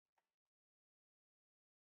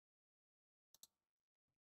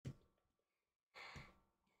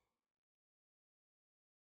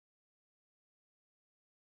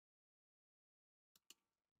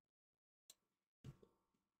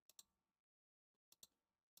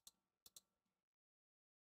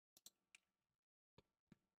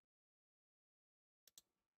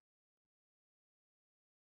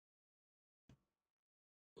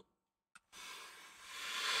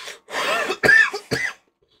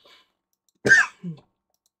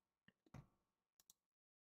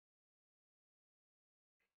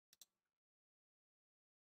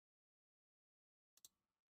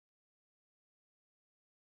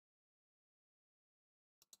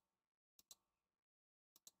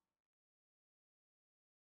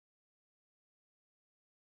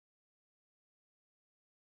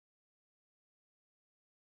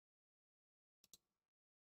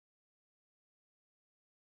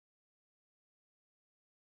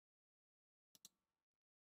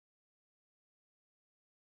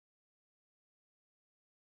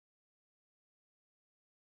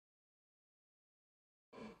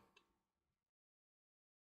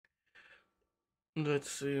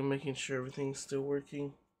Let's see, I'm making sure everything's still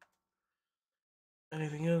working.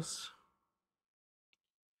 Anything else?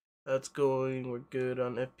 That's going. We're good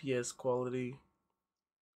on FPS quality.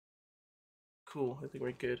 Cool. I think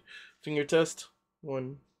we're good. Finger test.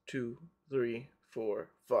 1, 2, 3, 4,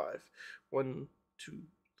 5. 1, 2,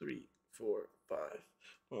 3, 4, 5.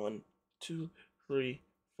 1, 2, 3,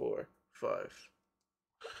 4, 5.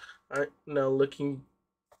 Alright, now looking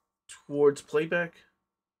towards playback.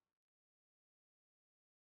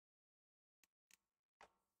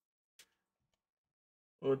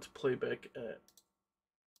 What's playback at?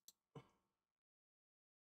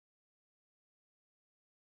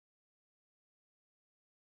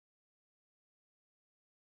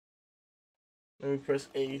 Let me press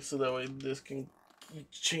A so that way this can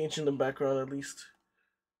change in the background at least.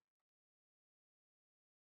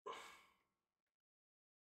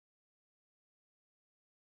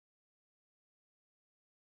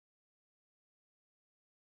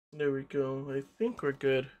 There we go. I think we're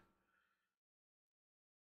good.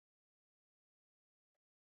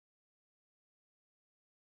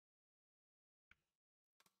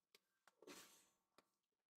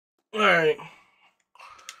 Alright.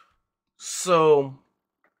 So,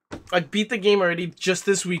 I beat the game already just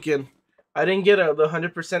this weekend. I didn't get the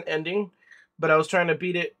 100% ending, but I was trying to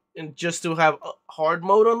beat it and just to have hard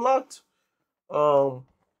mode unlocked. Um,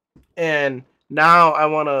 and now I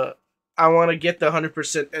wanna get the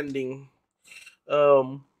 100% ending.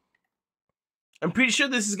 Um, I'm pretty sure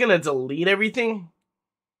this is gonna delete everything,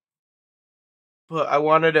 but I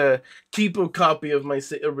wanted to keep a copy of my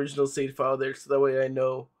original save file there, so that way I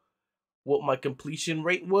know what my completion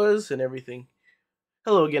rate was and everything.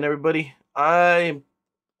 Hello again, everybody. I am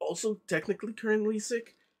also technically currently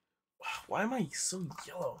sick. Why am I so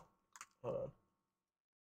yellow?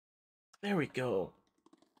 There we go.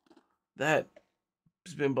 That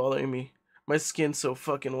has been bothering me. My skin's so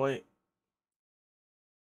fucking white.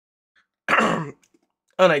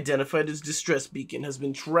 Unidentified as distress beacon has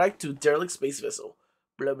been tracked to derelict space vessel.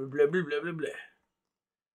 Blah blah blah blah blah blah blah.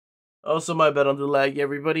 Also, my bad on the lag,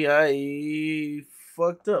 everybody. I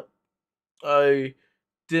fucked up. I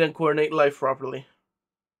didn't coordinate life properly.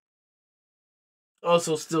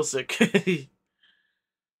 Also, still sick.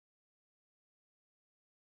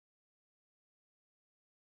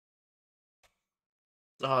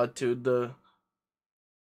 Dude, the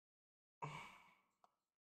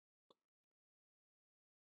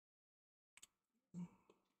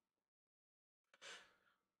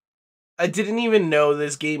I didn't even know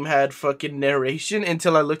this game had fucking narration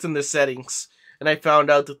until I looked in the settings and I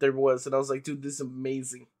found out that there was, and I was like, dude, this is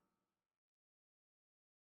amazing.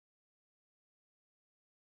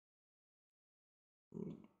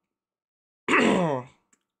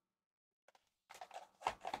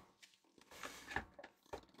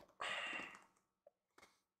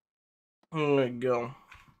 There we go.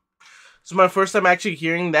 It's my first time actually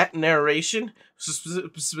hearing that narration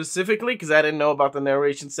specifically because I didn't know about the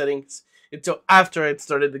narration settings until after I had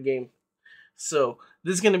started the game. So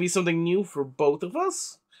this is gonna be something new for both of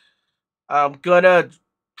us. I'm gonna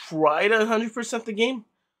try to 100% the game.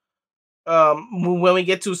 When we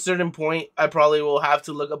get to a certain point, I probably will have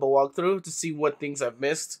to look up a walkthrough to see what things I've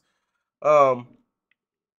missed. Um,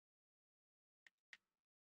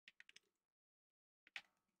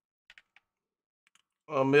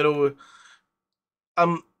 it'll.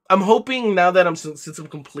 I'm hoping now that since I'm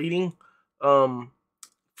completing, um,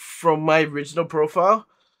 from my original profile,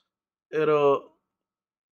 it'll.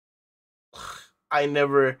 I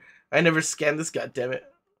never, I never scanned this. God damn it!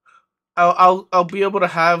 I'll be able to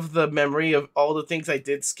have the memory of all the things I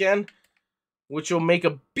did scan, which will make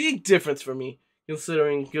a big difference for me.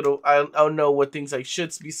 Considering I'll know what things I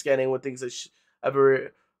should be scanning, what things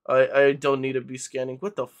I don't need to be scanning.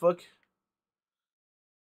 What the fuck?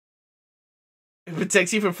 It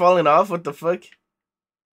protects you from falling off. What the fuck?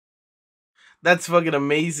 That's fucking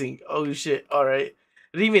amazing. Oh shit! All right,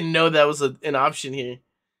 I didn't even know that was an option here.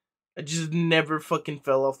 I just never fucking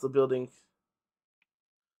fell off the building.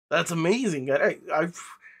 That's amazing. That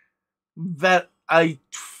I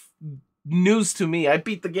news to me. I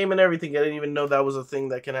beat the game and everything. I didn't even know that was a thing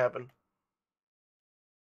that can happen.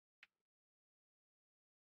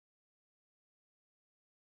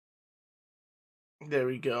 There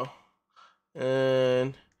we go.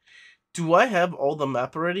 And do I have all the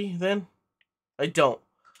map already then? I don't.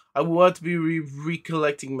 I will have to be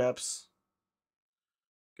recollecting maps.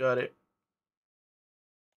 Got it.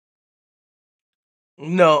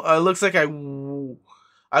 No, it looks like I will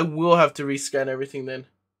have to rescan everything then.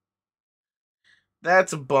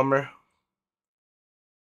 That's a bummer.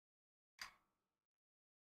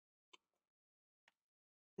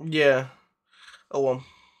 Yeah. Oh well.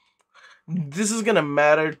 This is gonna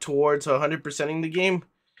matter towards 100%ing the game.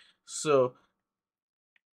 So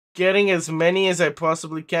getting as many as I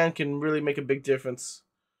possibly can really make a big difference.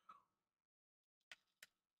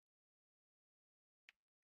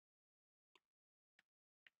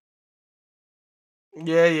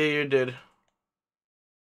 Yeah, you did.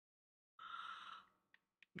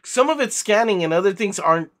 Some of it's scanning and other things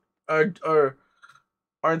aren't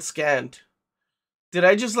scanned. Did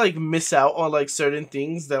I just like miss out on like certain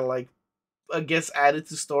things that like I guess added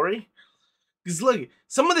to story? Because look,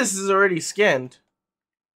 some of this is already scanned.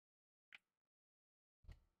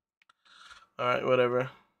 All right, whatever.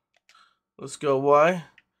 Let's go. Y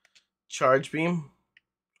charge beam.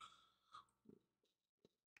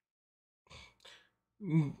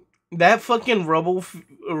 That fucking rubble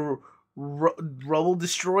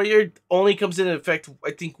destroyer only comes into effect I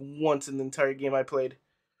think once in the entire game I played.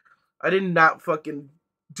 I did not fucking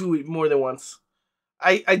do it more than once.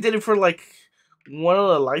 I did it for like one of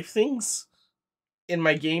the life things in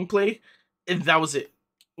my gameplay, and that was it.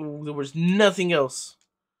 There was nothing else.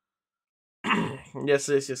 Yes.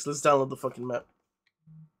 Let's download the fucking map.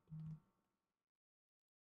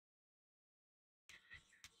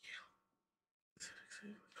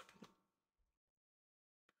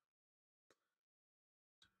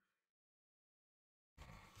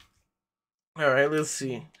 All right, let's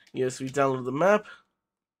see. Yes, we downloaded the map.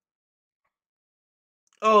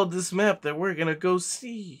 Oh, this map that we're gonna go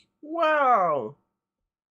see. Wow.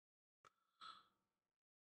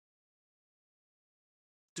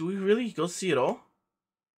 Do we really go see it all?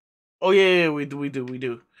 Oh yeah, we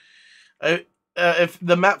do. I if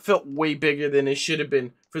the map felt way bigger than it should have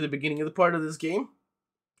been for the beginning of the part of this game,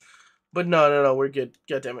 but no, we're good.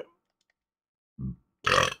 God damn it!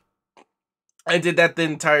 I did that the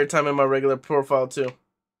entire time in my regular profile too.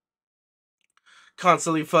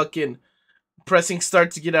 Constantly fucking pressing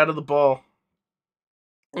start to get out of the ball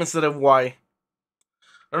instead of Y. I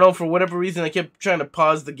don't know, for whatever reason I kept trying to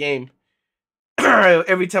pause the game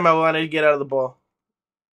every time I wanted to get out of the ball.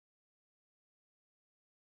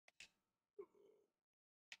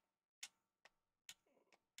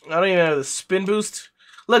 I don't even have the spin boost.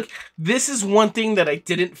 Look, this is one thing that I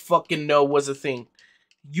didn't fucking know was a thing.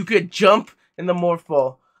 You could jump in the morph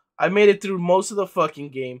ball. I made it through most of the fucking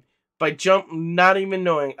game by not even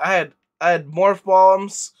knowing. I had morph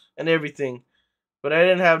bombs and everything, but I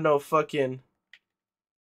didn't have no fucking.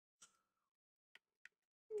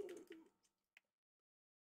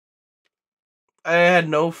 I had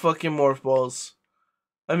no fucking morph balls.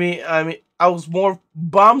 I was more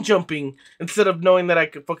bomb jumping instead of knowing that I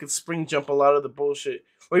could fucking spring jump a lot of the bullshit,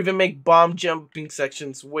 or even make bomb jumping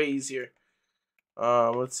sections way easier.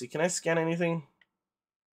 Let's see. Can I scan anything?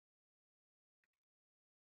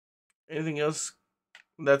 Anything else?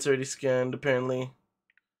 That's already scanned, apparently.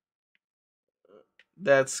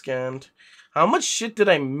 That's scanned. How much shit did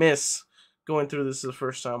I miss going through this the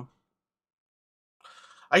first time?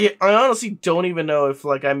 I honestly don't even know if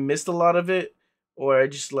like I missed a lot of it or I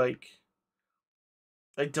just like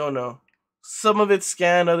I don't know. Some of it's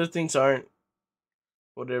scanned, other things aren't.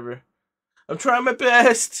 Whatever. I'm trying my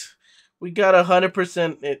best. We got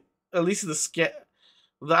 100%. At least the scan.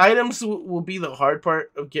 The items will be the hard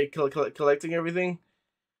part of collecting everything.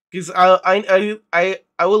 Because I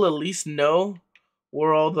will at least know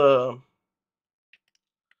where all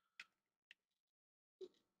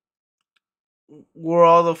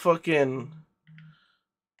the fucking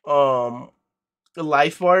um the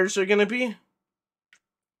life bars are gonna be.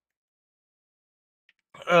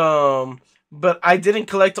 But I didn't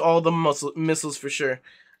collect all the missiles for sure.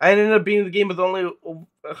 I ended up beating the game with only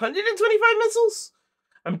 125 missiles.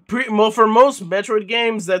 I'm pretty well for most Metroid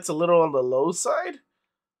games. That's a little on the low side.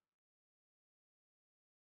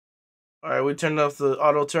 All right, we turned off the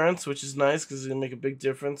auto turrets, which is nice because it's gonna make a big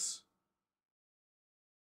difference.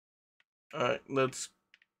 All right, let's.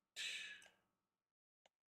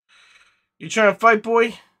 You trying to fight,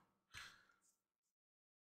 boy?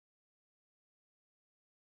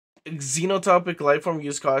 Xenotopic lifeform,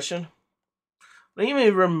 use caution. I don't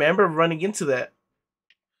even remember running into that.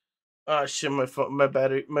 Oh shit, my phone, my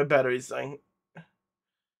battery's dying.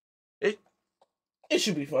 It it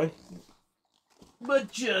should be fine,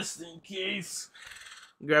 but just in case,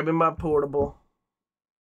 grabbing my portable,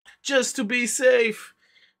 just to be safe,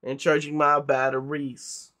 and charging my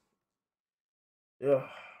batteries. Yeah.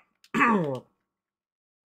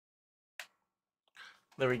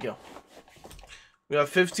 There we go. We got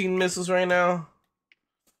 15 missiles right now.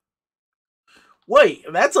 Wait,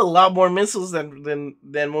 that's a lot more missiles than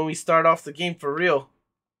when we start off the game for real.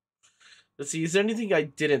 Let's see, is there anything I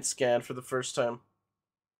didn't scan for the first time?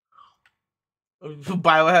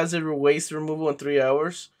 Biohazard waste removal in 3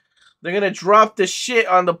 hours. They're gonna drop the shit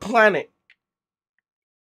on the planet.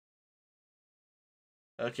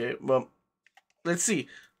 Okay, well, let's see.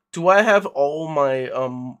 Do I have all my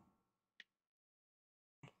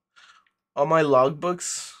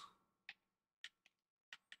logbooks?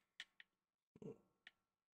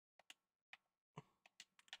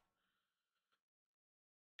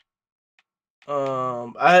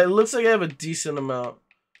 It looks like I have a decent amount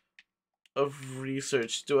of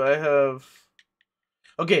research. Do I have?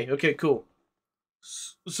 Okay, cool.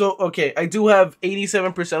 So okay, I do have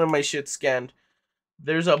 87% of my shit scanned.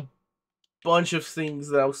 There's a bunch of things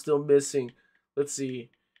that I'm still missing. Let's see.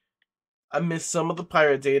 I missed some of the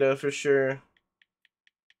pirate data for sure.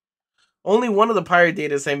 Only one of the pirate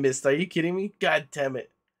data I missed. Are you kidding me? God damn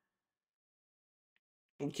it.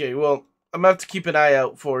 Okay, well, I'm gonna have to keep an eye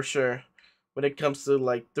out for sure when it comes to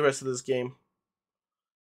like the rest of this game.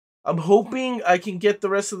 I'm hoping I can get the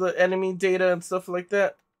rest of the enemy data and stuff like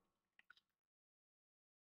that.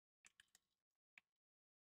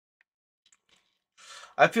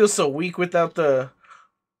 I feel so weak without the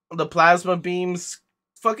plasma beams.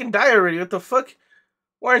 Fucking die already. What the fuck?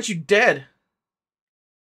 Why aren't you dead?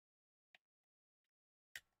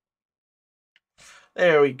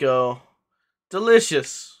 There we go.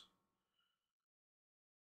 Delicious.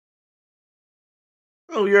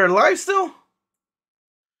 Oh, you're alive still?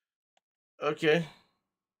 Okay.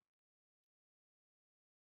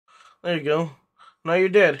 There you go. Now you're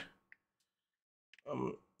dead.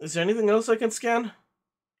 Is there anything else I can scan?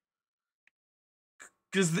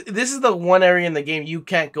 Because this is the one area in the game you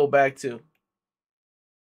can't go back to.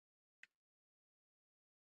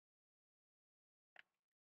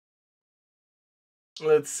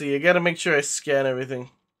 Let's see. I gotta make sure I scan everything.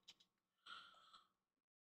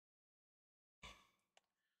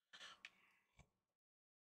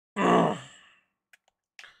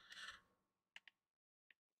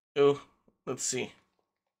 Oh, let's see.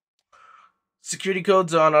 Security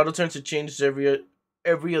codes on. Auto turns to change every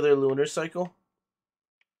other lunar cycle.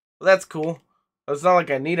 Well, that's cool. It's not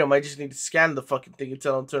like I need them. I just need to scan the fucking thing and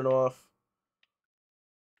tell them to turn off.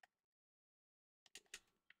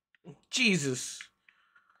 Jesus.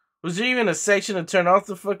 Was there even a section to turn off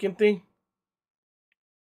the fucking thing?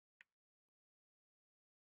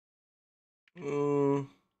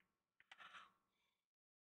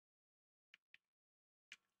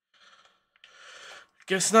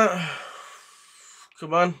 Guess not.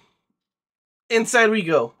 Come on. Inside we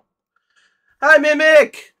go. Hi,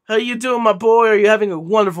 Mimic! How you doing, my boy? Are you having a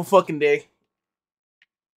wonderful fucking day?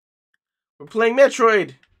 We're playing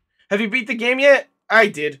Metroid. Have you beat the game yet? I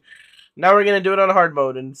did. Now we're gonna do it on hard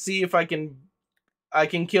mode and see if I can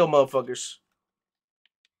kill motherfuckers.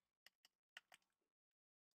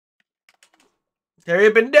 Hurry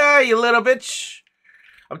up and die, you little bitch!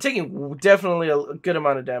 I'm taking definitely a good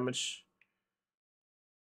amount of damage.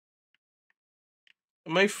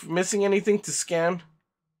 Am I missing anything to scan?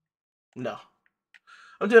 No.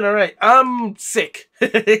 I'm doing alright. I'm sick.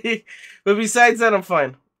 But besides that, I'm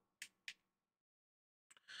fine.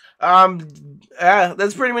 Yeah,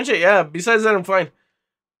 that's pretty much it. Yeah, besides that, I'm fine.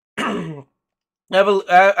 I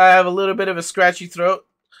have a little bit of a scratchy throat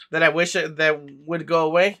that I wish that would go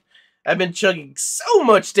away. I've been chugging so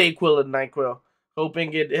much Dayquil and NyQuil,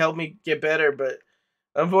 hoping it helped me get better, but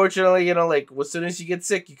unfortunately, you know, like, as soon as you get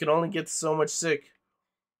sick, you can only get so much sick.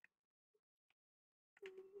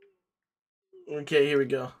 Okay, here we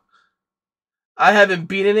go. I haven't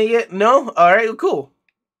beaten it yet? No? Alright, cool.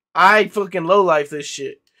 I fucking low-life this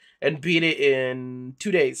shit and beat it in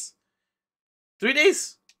 2 days. 3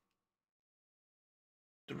 days?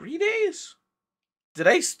 3 days? Did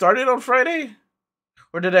I start it on Friday?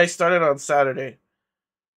 Or did I start it on Saturday?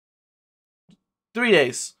 3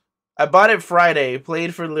 days. I bought it Friday,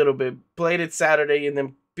 played for a little bit, played it Saturday, and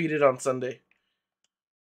then beat it on Sunday.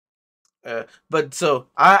 But so,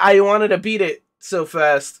 I wanted to beat it so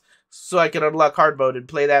fast so I could unlock hard mode and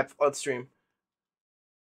play that on stream.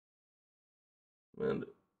 And,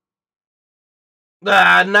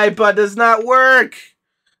 Nightbot does not work!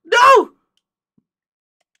 No!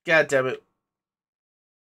 God damn it.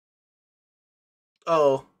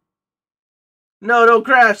 Oh. No, don't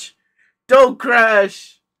crash! Don't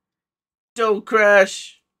crash! Don't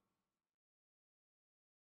crash!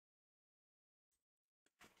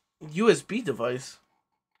 USB device?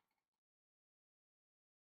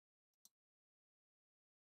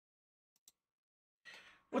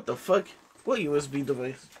 What the fuck? What USB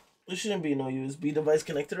device? There shouldn't be no USB device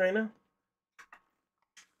connected right now.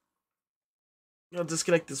 I'll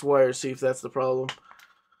disconnect this wire, see if that's the problem.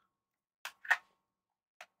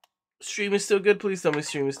 Stream is still good? Please tell me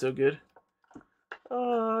stream is still good.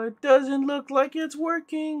 It doesn't look like it's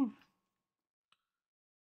working.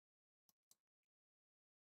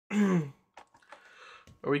 Are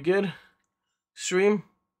we good? Stream?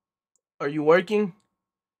 Are you working?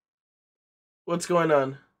 What's going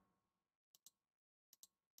on?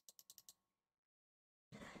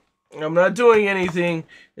 I'm not doing anything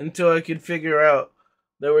until I can figure out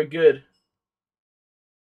that we're good.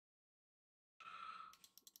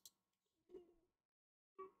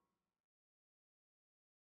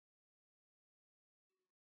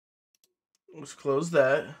 Let's close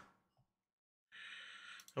that.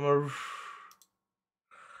 I'm gonna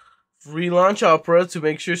relaunch Opera to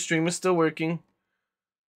make sure stream is still working.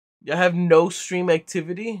 I have no stream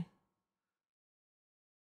activity.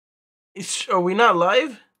 Are we not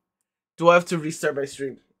live? Do I have to restart my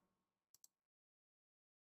stream?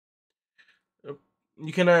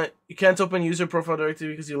 You can't open user profile directly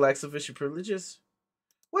because you lack sufficient privileges.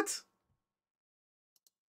 What?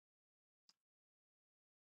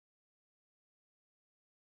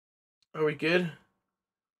 Are we good?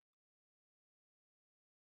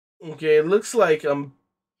 Okay, it looks like I'm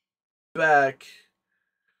back.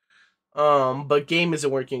 But game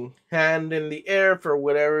isn't working. Hand in the air for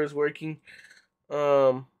whatever is working.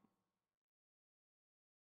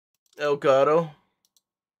 Elgato.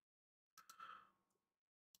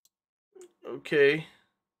 Okay.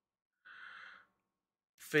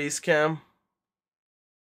 Facecam.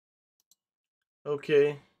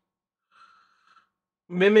 Okay.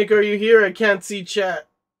 Mimic, are you here? I can't see chat.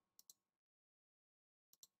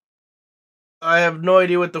 I have no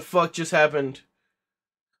idea what the fuck just happened.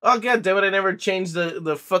 Oh god damn it, I never changed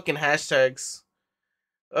the fucking hashtags.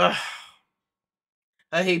 Ugh.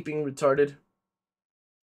 I hate being retarded.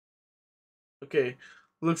 Okay.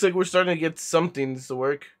 Looks like we're starting to get something to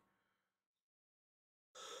work.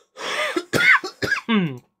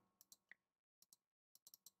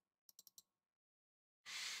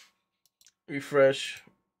 Refresh.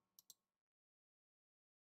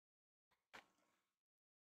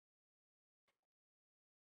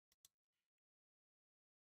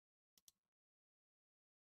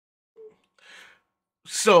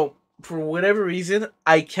 So, for whatever reason,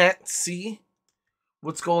 I can't see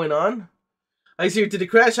what's going on. I see. Did it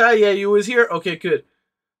crash? Hi, yeah, you was here? Okay, good.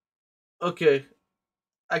 Okay.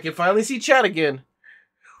 I can finally see chat again.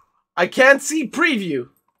 I can't see preview.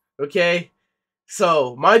 Okay?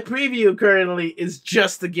 So, my preview currently is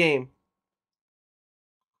just the game.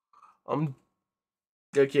 I'm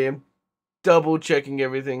double checking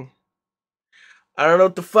everything. I don't know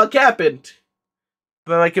what the fuck happened,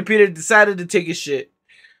 but my computer decided to take a shit.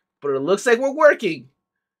 But it looks like we're working.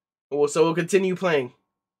 So we'll continue playing.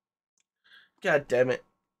 God damn it.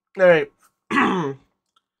 Alright.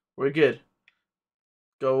 We're good.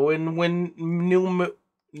 Go in new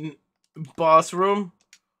boss room.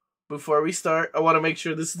 Before we start, I want to make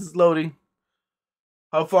sure this is loading.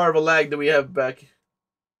 How far of a lag do we have back?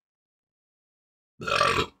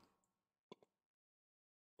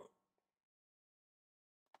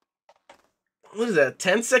 What is that?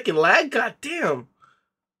 10-second lag? God damn.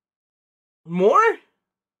 More?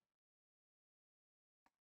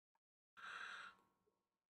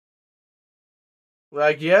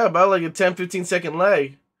 Like, yeah, about like a 10-15 second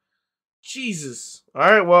lag. Jesus.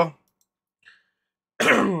 Alright, well.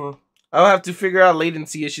 I'll have to figure out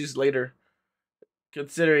latency issues later.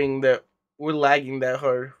 Considering that we're lagging that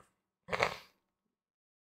hard.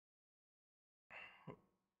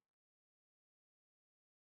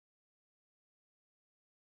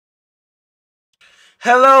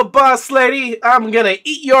 Hello, boss lady. I'm gonna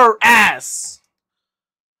eat your ass.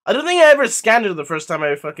 I don't think I ever scanned her the first time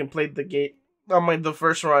I fucking played the gate. On the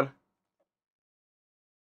first run.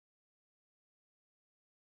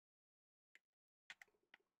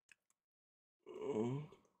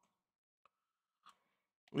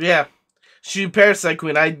 Yeah. She Parasite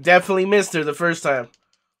Queen. I definitely missed her the first time.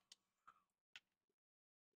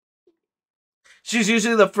 She's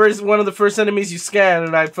usually one of the first enemies you scan,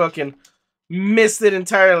 and I fucking missed it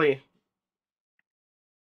entirely.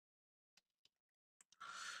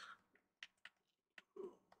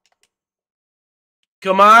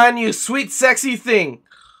 Come on, you sweet sexy thing.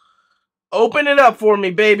 Open it up for me,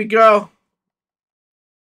 baby girl.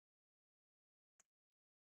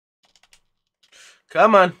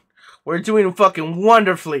 Come on. We're doing fucking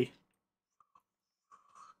wonderfully.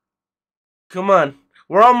 Come on.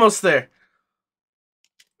 We're almost there.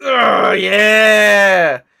 Oh,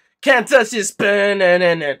 yeah. Can't touch this.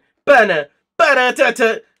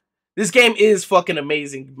 This game is fucking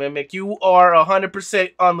amazing, Mimic. You are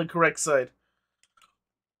 100% on the correct side.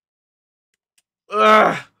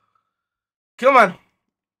 Ugh. Come on.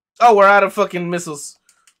 Oh, we're out of fucking missiles.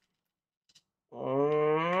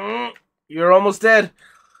 You're almost dead.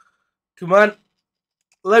 Come on.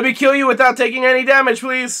 Let me kill you without taking any damage,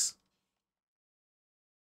 please.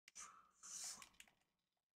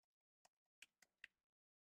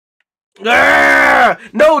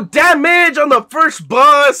 No damage on the first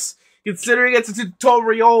boss. Considering it's a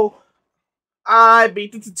tutorial. I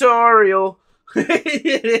beat the tutorial.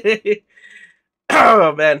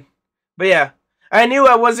 Oh, man. But yeah. I knew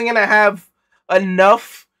I wasn't going to have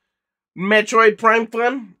enough Metroid Prime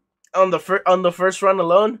fun on the first run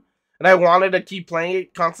alone, and I wanted to keep playing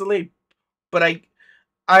it constantly, but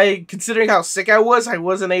I considering how sick I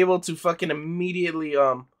wasn't able to fucking immediately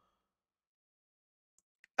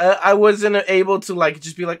I wasn't able to like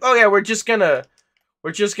just be like, oh yeah, we're just gonna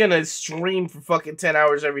stream for fucking 10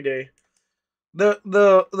 hours every day.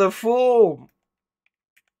 The full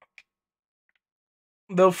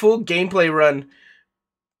gameplay run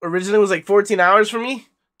originally was like 14 hours for me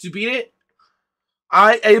to beat it.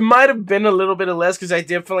 It might have been a little bit of less because I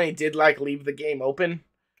definitely did like leave the game open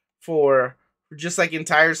for just like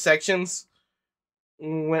entire sections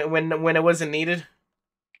when it wasn't needed.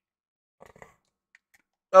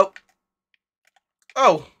 Oh.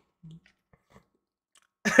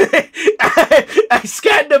 I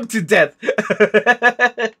scanned him to death.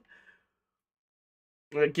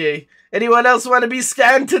 Okay. Anyone else want to be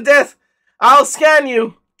scanned to death? I'll scan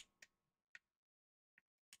you.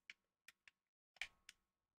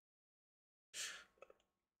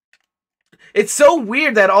 It's so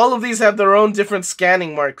weird that all of these have their own different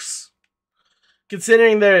scanning marks.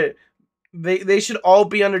 Considering they should all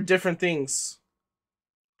be under different things.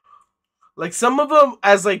 Like some of them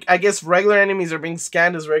as like I guess regular enemies are being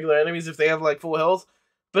scanned as regular enemies if they have like full health.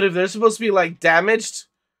 But if they're supposed to be like damaged,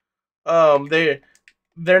 they're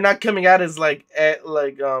not coming out as like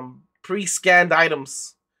pre-scanned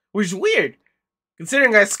items. Which is weird.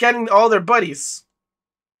 Considering I'm scanning all their buddies.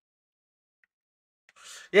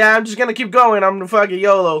 Yeah, I'm just gonna keep going. I'm the fucking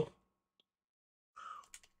YOLO.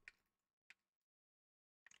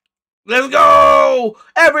 Let's go!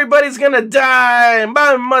 Everybody's gonna die!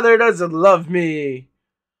 My mother doesn't love me.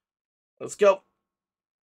 Let's go.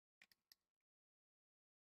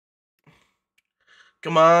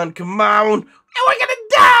 Come on, come on. And we're gonna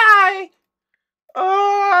die!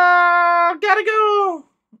 Oh, gotta go.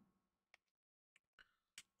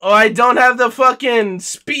 Oh, I don't have the fucking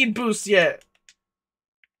speed boost yet.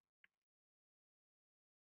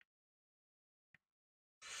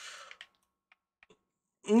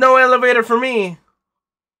 No elevator for me.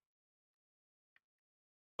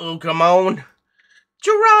 Oh, come on.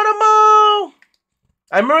 Geronimo!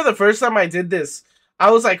 I remember the first time I did this, I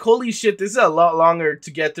was like, holy shit, this is a lot longer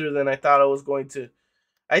to get through than I thought I was going to.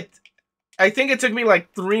 I think it took me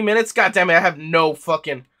like 3 minutes. God damn it, I have no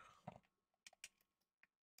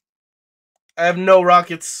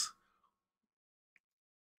rockets.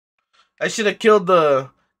 I should have killed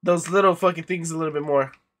those little fucking things a little bit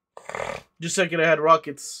more. Just so I could have had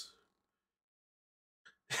rockets.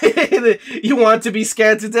 You want to be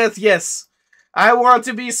scanned to death? Yes. I want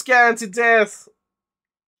to be scanned to death.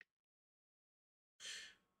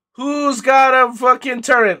 Who's got a fucking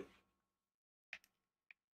turret?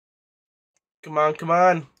 Come on, come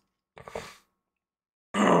on.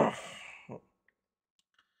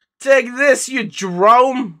 Take this, you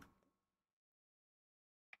drone.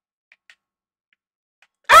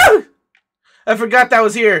 Ah! I forgot that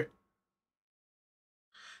was here.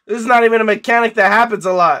 This is not even a mechanic that happens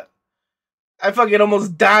a lot. I fucking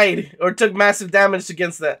almost died or took massive damage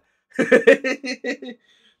against that. Don't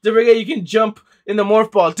forget you can jump in the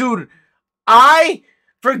morph ball. Dude, I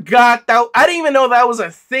forgot that. I didn't even know that was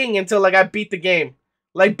a thing until like I beat the game.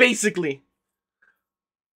 Like basically.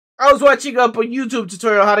 I was watching up a YouTube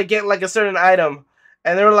tutorial how to get like a certain item.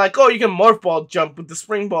 And they were like, oh, you can morph ball jump with the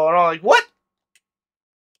spring ball. And I'm like, what?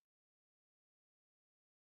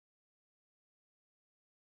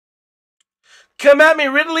 Come at me,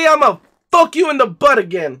 Ridley. I'ma fuck you in the butt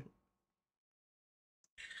again.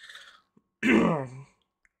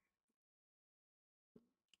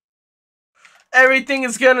 Everything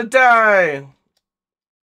is gonna die.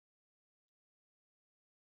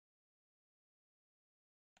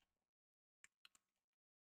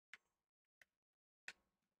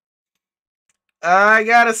 I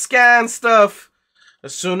gotta scan stuff.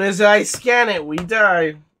 As soon as I scan it, we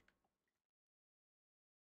die.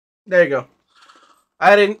 There you go.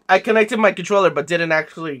 I connected my controller, but didn't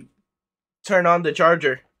actually turn on the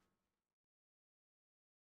charger.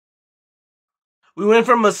 We went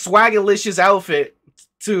from a swagalicious outfit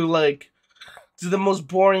to the most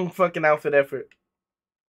boring fucking outfit ever.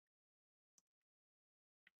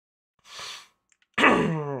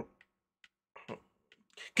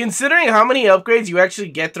 Considering how many upgrades you actually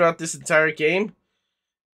get throughout this entire game,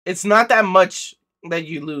 it's not that much that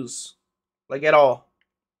you lose. Like, at all.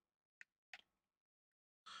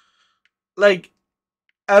 Like,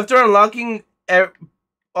 after unlocking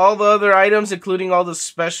all the other items, including all the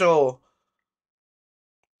special...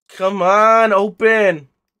 Come on, open!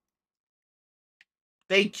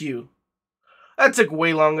 Thank you. That took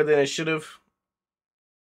way longer than it should have.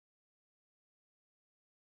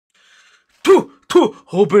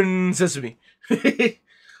 Open sesame.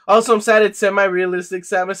 Also, I'm sad it's semi-realistic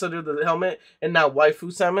Samus under the helmet and not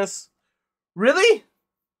waifu Samus. Really?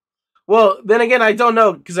 Well, then again, I don't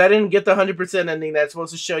know because I didn't get the 100% ending that's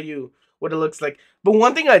supposed to show you what it looks like. But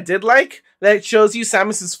one thing I did like that shows you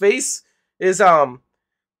Samus's face is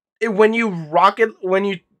when you rocket when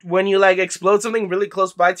you like explode something really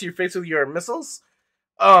close by to your face with your missiles,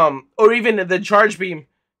 or even the charge beam,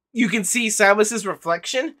 you can see Samus's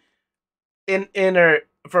reflection in her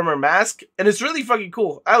from her mask, and it's really fucking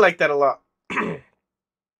cool. I like that a lot. Waifu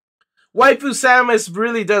Samus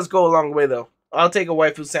really does go a long way, though. I'll take a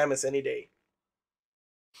waifu Samus any day.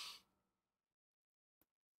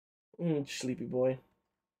 Sleepy boy.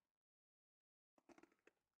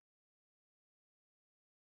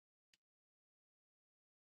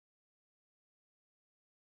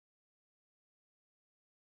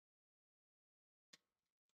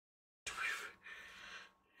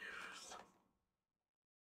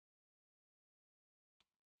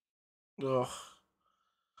 Ugh.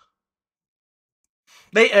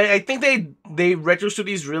 I think they Retro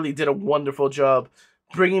Studios really did a wonderful job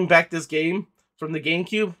bringing back this game from the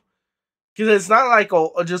GameCube, because it's not like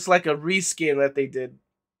just like a reskin that they did.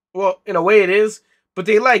 Well, in a way it is, but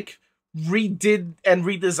they like redid and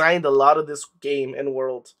redesigned a lot of this game and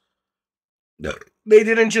world. No. They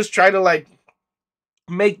didn't just try to like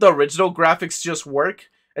make the original graphics just work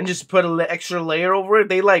and just put an extra layer over it.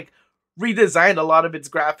 They like redesigned a lot of its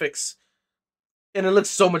graphics, and it looks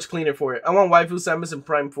so much cleaner for it. I want Waifu Samus in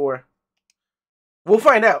Prime 4. We'll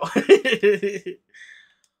find out.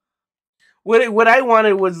 What I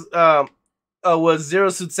wanted was Zero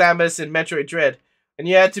Suit Samus and Metroid Dread, and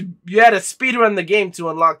you had to speedrun the game to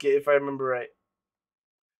unlock it, if I remember right.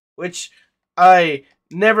 Which I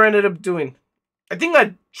never ended up doing. I think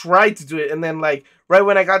I tried to do it, and then like right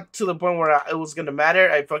when I got to the point where it was gonna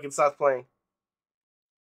matter, I fucking stopped playing.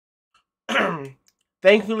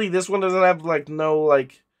 Thankfully, this one doesn't have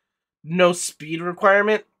no speed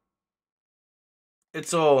requirement.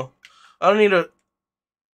 It's all I don't need a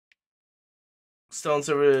stone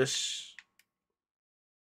service.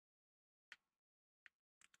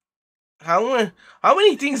 How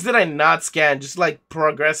many things did I not scan? Just like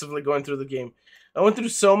progressively going through the game. I went through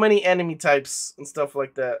so many enemy types and stuff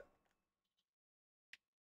like that.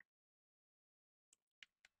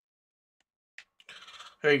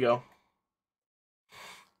 There you go.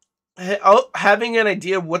 Having an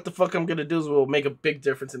idea of what the fuck I'm gonna do will make a big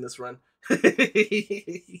difference in this run.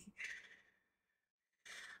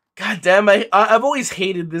 God damn, I've always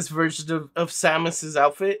hated this version of Samus's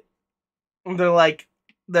outfit.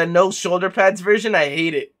 The no shoulder pads version. I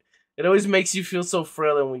hate it. It always makes you feel so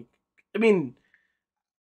frail and weak. I mean,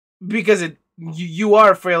 because you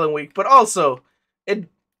are frail and weak, but also it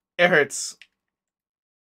hurts.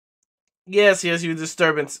 Yes, you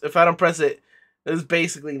disturbance. If I don't press it, it's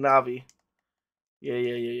basically Navi.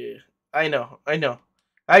 Yeah. I know.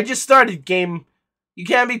 I just started, game. You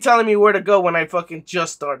can't be telling me where to go when I fucking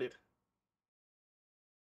just started.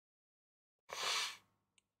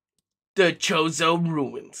 The Chozo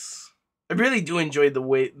Ruins. I really do enjoy the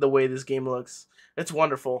way this game looks. It's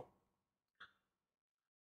wonderful.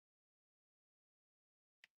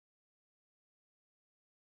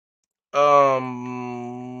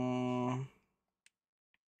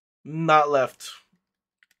 Not left.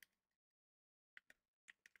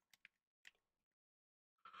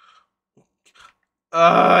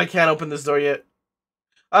 I can't open this door yet.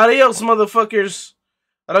 Adios, motherfuckers.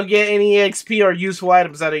 I don't get any XP or useful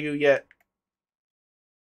items out of you yet.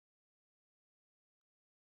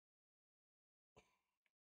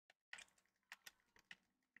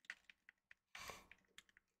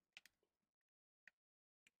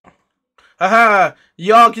 Haha,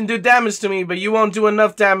 y'all can do damage to me, but you won't do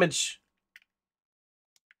enough damage.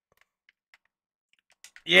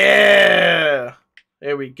 Yeah!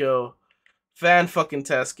 There we go.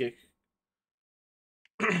 Fan-fucking-tastic.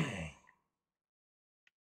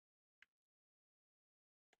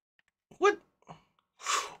 What?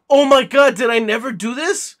 Oh my god, did I never do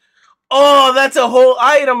this? Oh, that's a whole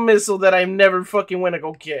item missile that I never fucking went to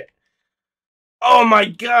go get. Oh my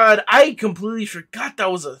god, I completely forgot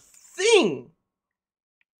that was a thing.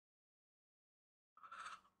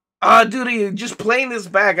 Dude, just playing this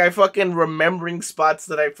back, I fucking remembering spots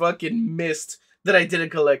that I fucking missed that I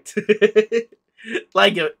didn't collect.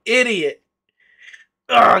 Like an idiot.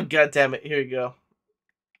 Oh, god damn it. Here you go.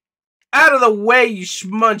 Out of the way, you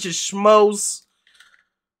bunch of schmoes.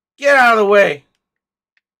 Get out of the way.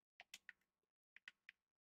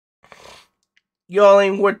 Y'all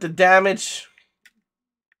ain't worth the damage.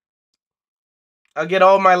 I'll get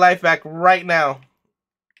all my life back right now.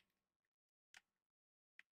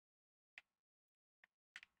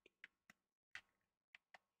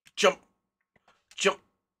 Jump. Jump.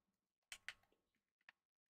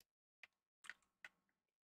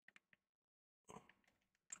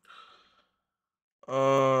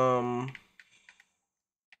 Oh.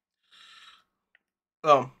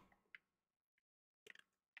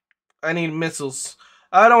 I need missiles.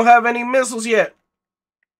 I don't have any missiles yet.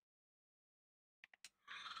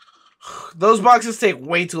 Those boxes take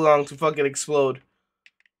way too long to fucking explode.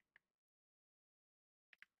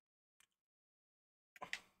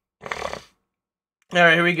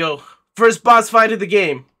 Alright, here we go. First boss fight of the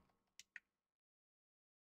game.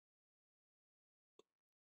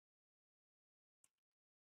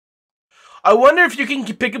 I wonder if you can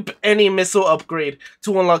pick up any missile upgrade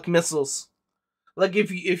to unlock missiles. Like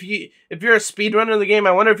if you're a speedrunner in the game,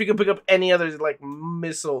 I wonder if you can pick up any other like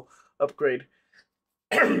missile upgrade.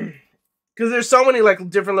 Because there's so many like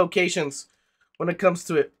different locations when it comes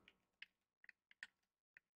to it.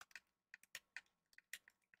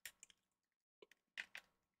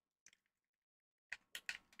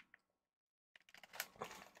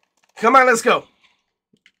 Come on, let's go.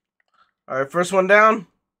 Alright, first one down.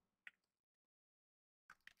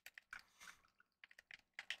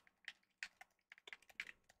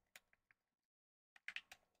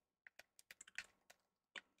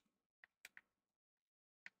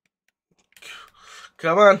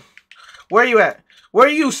 Come on. Where are you at? Where are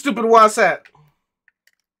you, stupid wass at?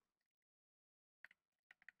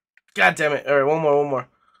 God damn it. Alright, one more.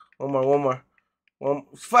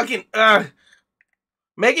 Fucking,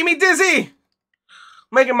 making me dizzy!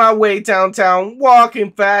 Making my way downtown,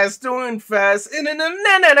 walking fast, doing fast.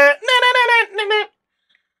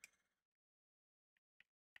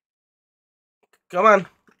 Come on.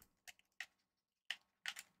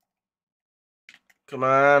 Come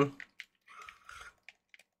on.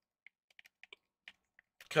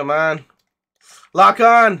 Come on. Lock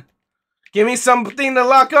on. Give me something to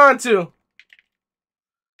lock on to.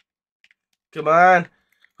 Come on.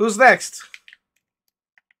 Who's next?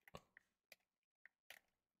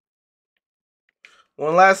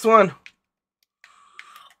 One last one.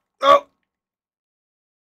 Oh.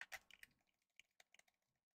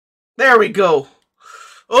 There we go.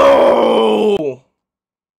 Oh.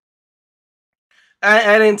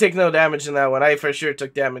 I didn't take no damage in that one. I for sure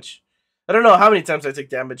took damage. I don't know how many times I took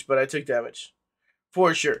damage, but I took damage.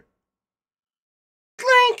 For sure.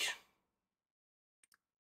 Clank!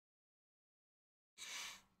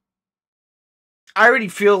 I already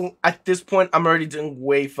feel, at this point, I'm already doing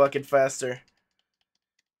way fucking faster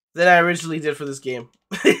than I originally did for this game.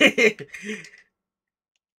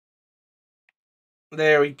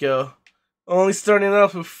 There we go. Only starting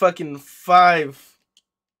off with fucking 5.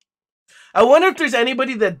 I wonder if there's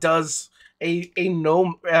anybody that does a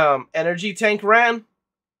no energy tank ran.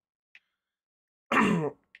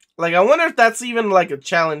 Like, I wonder if that's even like a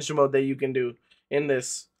challenge mode that you can do in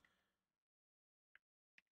this.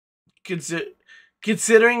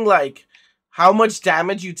 Considering like how much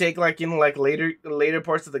damage you take like in like later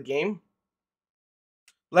parts of the game.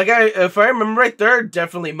 Like if I remember right, there are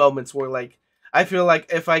definitely moments where like I feel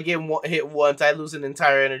like if I get hit once, I lose an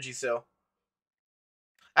entire energy cell.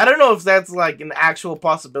 I don't know if that's like an actual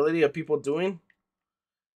possibility of people doing.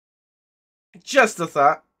 Just a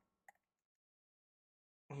thought.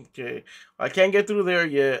 Okay, I can't get through there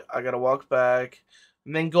yet. I gotta walk back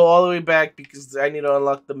and then go all the way back because I need to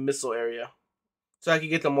unlock the missile area so I can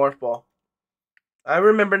get the morph ball. I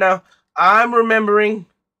remember now. I'm remembering.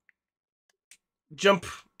 Jump.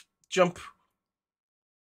 Jump.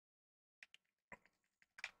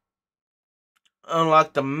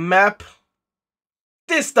 Unlock the map.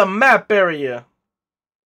 This the map area.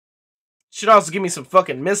 Should also give me some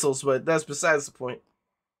fucking missiles, but that's besides the point.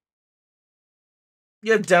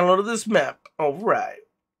 You have downloaded this map. Alright.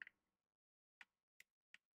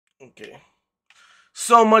 Okay.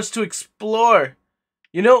 So much to explore.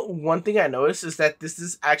 You know, one thing I noticed is that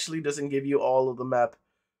this actually doesn't give you all of the map.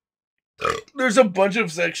 There's a bunch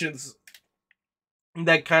of sections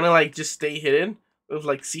that kind of like just stay hidden with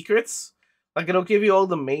like secrets. Like it'll give you all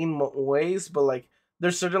the main ways, but like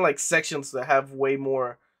there's certain like sections that have way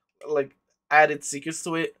more like added secrets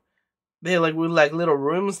to it. They like with like little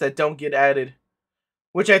rooms that don't get added,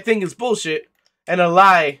 which I think is bullshit and a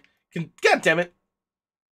lie. God damn it.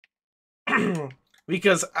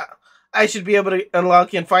 Because I should be able to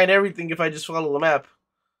unlock and find everything if I just follow the map.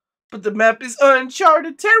 But the map is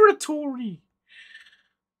uncharted territory.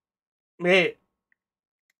 Hey.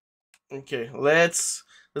 Okay, let's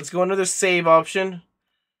go into the save option.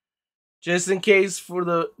 Just in case for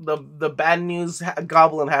the bad news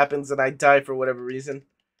goblin happens and I die for whatever reason.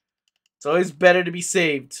 It's always better to be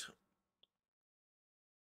saved.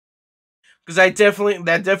 Because that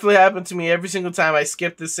definitely happened to me every single time I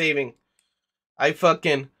skipped the saving. I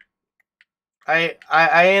fucking I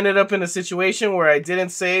ended up in a situation where I didn't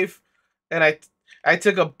save, and I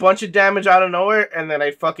took a bunch of damage out of nowhere, and then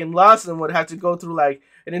I fucking lost and would have to go through like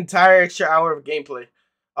an entire extra hour of gameplay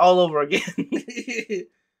all over again.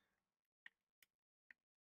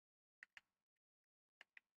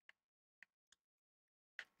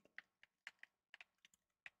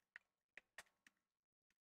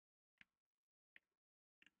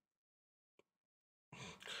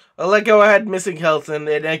 I like how I had missing health and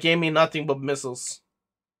it gave me nothing but missiles.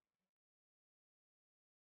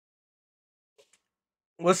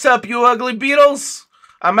 What's up, you ugly beetles?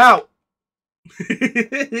 I'm out.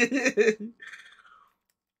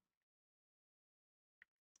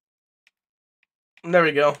 There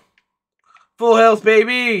we go. Full health,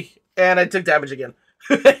 baby! And I took damage again.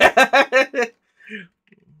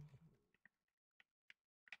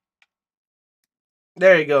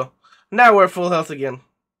 There you go. Now we're full health again.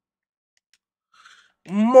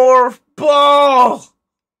 More ball!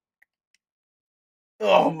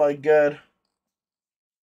 Oh my god.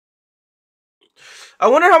 I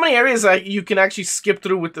wonder how many areas you can actually skip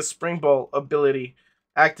through with the spring ball ability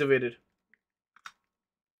activated.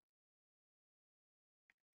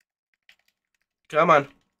 Come on.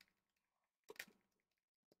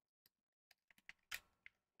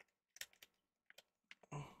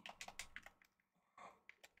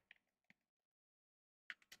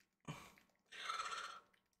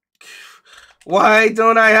 Why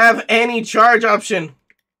don't I have any charge option?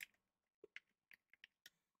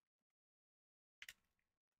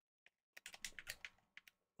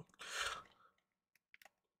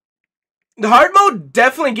 The hard mode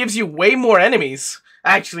definitely gives you way more enemies.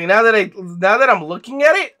 Actually, now that I'm looking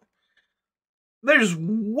at it, there's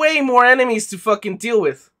way more enemies to fucking deal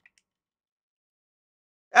with.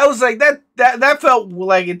 I was like that felt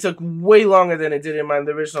like it took way longer than it did in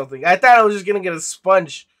the original thing. I thought I was just gonna get a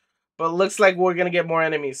sponge, but it looks like we're gonna get more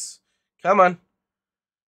enemies. Come on.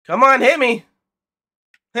 Come on, hit me.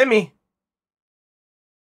 Hit me.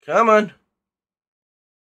 Come on.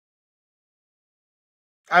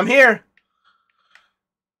 I'm here.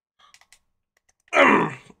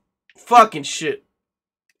 Fucking shit.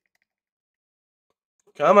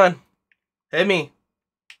 Come on. Hit me.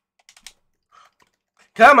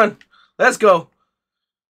 Come on. Let's go.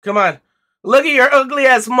 Come on. Look at your ugly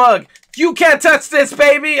ass mug. You can't touch this,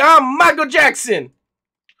 baby. I'm Michael Jackson.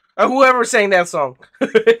 Or whoever sang that song.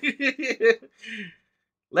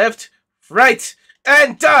 Left, right,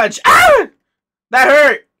 and dodge. Ah! That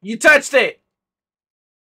hurt. You touched it.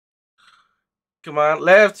 Come on.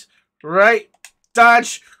 Left, right,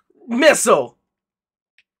 dodge, missile.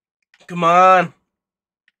 Come on.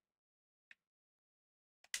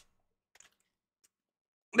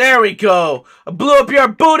 There we go. I blew up your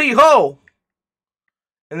booty hole.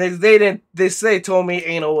 And they told me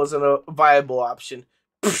anal wasn't a viable option.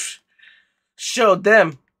 Pfft. Showed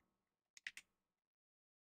them.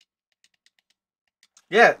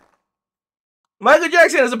 Yeah. Michael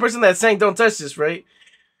Jackson is the person that sang Don't Touch This, right?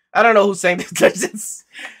 I don't know who sang Don't Touch This.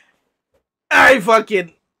 I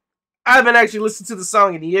haven't actually listened to the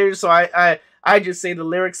song in years, so I just say the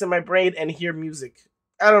lyrics in my brain and hear music.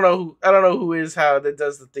 I don't know who is how that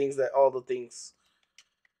does the things that all the things.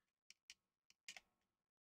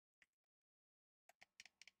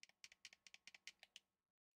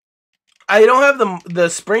 I don't have the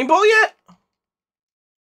spring ball yet?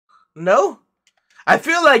 No? I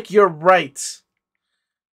feel like you're right.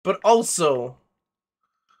 But also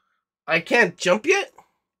I can't jump yet?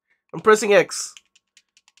 I'm pressing X.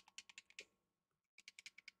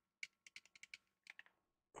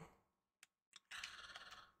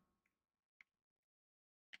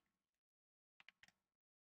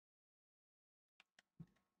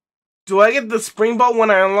 Do I get the spring ball when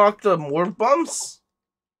I unlock the more bumps?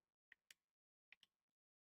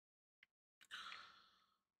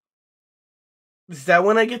 Is that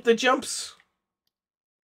when I get the jumps?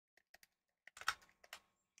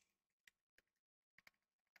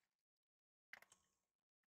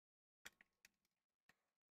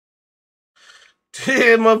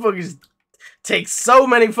 Motherfuckers Take so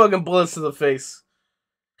many fucking bullets to the face.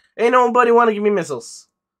 Ain't nobody want to give me missiles.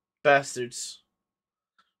 Bastards.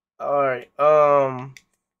 Alright, I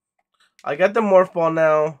got the morph ball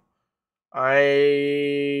now.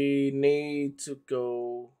 I need to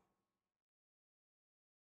go...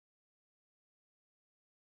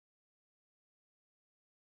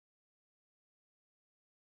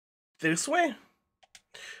 this way?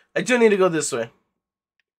 I do need to go this way.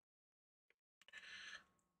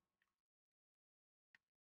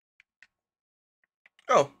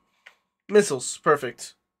 Oh, missiles.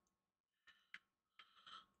 Perfect.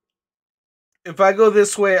 If I go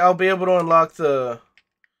this way, I'll be able to unlock the...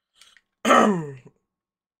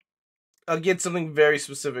 I'll get something very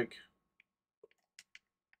specific.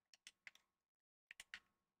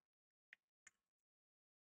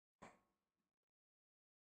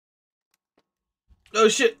 Oh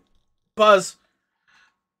shit. Pause.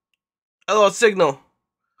 Hello, signal.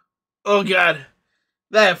 Oh god.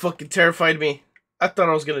 That fucking terrified me. I thought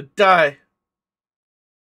I was gonna die.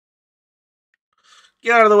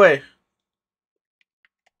 Get out of the way.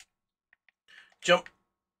 Jump.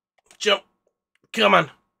 Jump. Come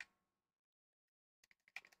on.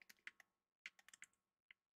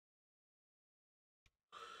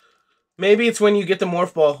 Maybe it's when you get the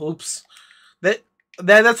morph ball. Oops.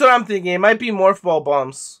 That's what I'm thinking. It might be morph ball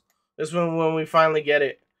bombs. That's when we finally get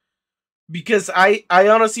it. Because I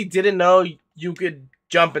honestly didn't know you could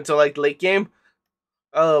jump until like late game.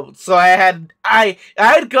 So I had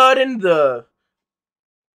gotten the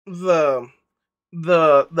the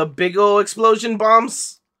big ol' explosion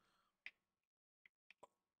bombs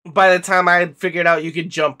by the time I had figured out you could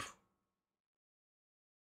jump.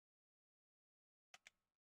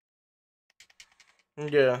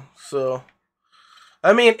 Yeah, so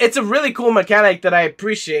I mean, it's a really cool mechanic that I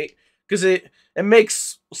appreciate because it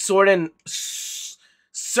makes certain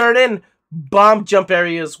bomb jump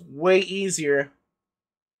areas way easier.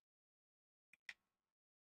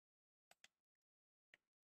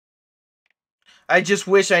 I just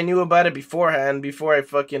wish I knew about it beforehand before I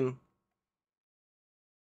fucking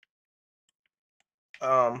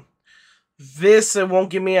um this it won't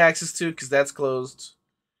give me access to because that's closed.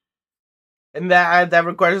 And that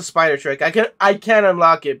requires a spider trek. I can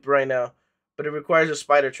unlock it right now, but it requires a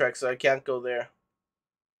spider trek, so I can't go there.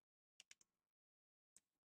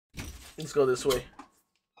 Let's go this way.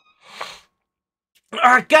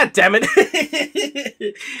 Ah, god damn it!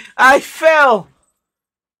 I fell.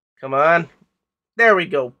 Come on. There we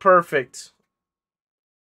go. Perfect.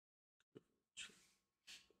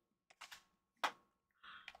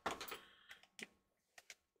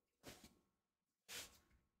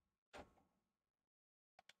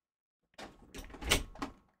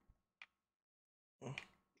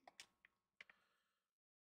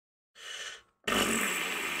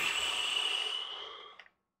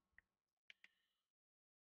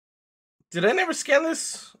 Did I never scan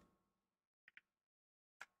this?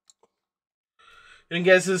 Didn't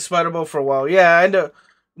get to the spider boat for a while. Yeah, I know.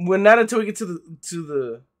 Well, not until we get to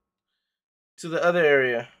the other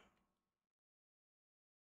area.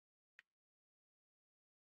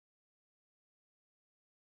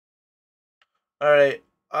 All right.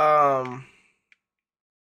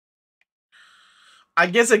 I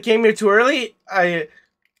guess I came here too early. I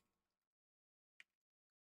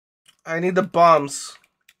need the bombs.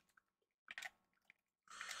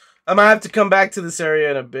 I might have to come back to this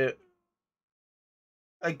area in a bit.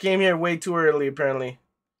 I came here way too early, apparently.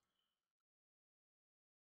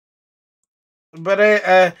 But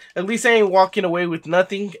at least I ain't walking away with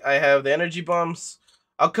nothing. I have the energy bombs.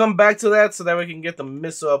 I'll come back to that so that we can get the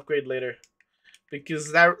missile upgrade later.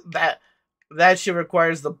 Because that shit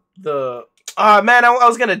requires the ah man, I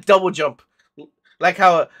was gonna double jump. Like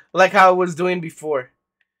how I was doing before.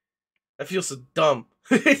 I feel so dumb.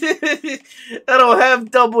 I don't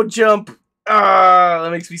have double jump. Ah,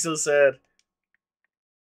 that makes me so sad.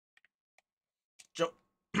 Jump.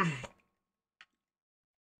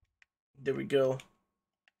 There we go.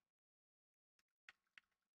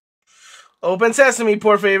 Open sesame,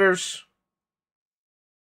 poor favors.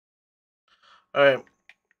 Alright.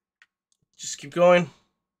 Just keep going.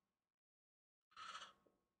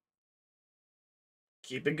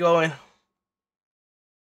 Keep it going.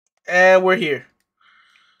 And we're here.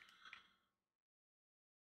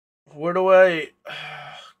 Where do I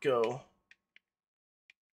go?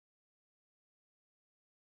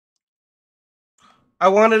 I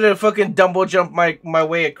wanted to fucking double jump my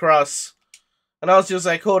way across. And I was just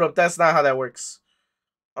like, hold up, that's not how that works.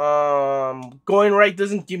 Going right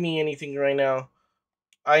doesn't give me anything right now.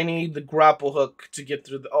 I need the grapple hook to get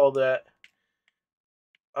through all that.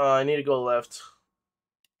 I need to go left.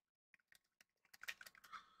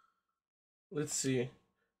 Let's see.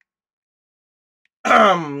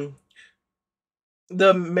 The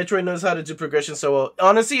Metroid knows how to do progression so well.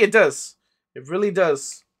 Honestly, it does. It really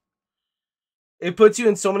does. It puts you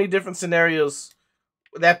in so many different scenarios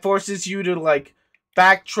that forces you to like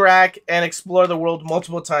backtrack and explore the world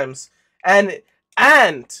multiple times. And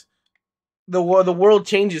the world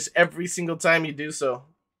changes every single time you do so.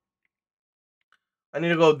 I need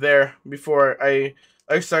to go there before I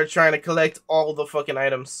start trying to collect all the fucking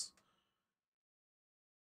items.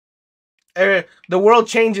 The world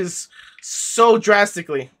changes so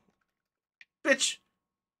drastically. Bitch.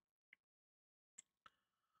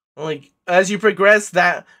 Like as you progress,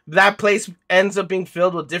 that place ends up being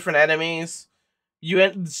filled with different enemies.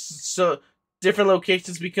 So different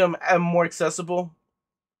locations become more accessible.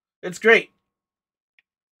 It's great.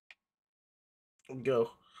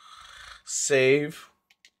 Go save.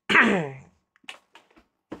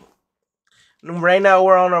 Right now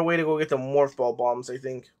we're on our way to go get the morph ball bombs. I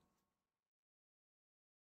think.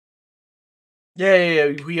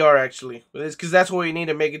 Yeah. We are actually. It's because that's what we need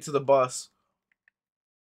to make it to the boss.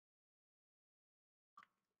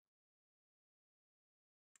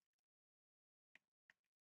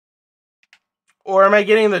 Or am I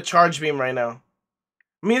getting the charge beam right now?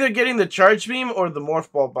 I'm either getting the charge beam or the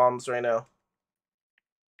morph ball bombs right now.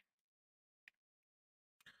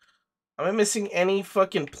 Am I missing any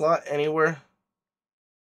fucking plot anywhere?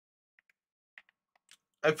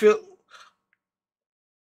 I feel.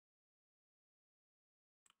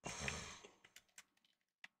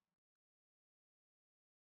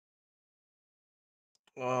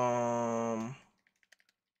 Um.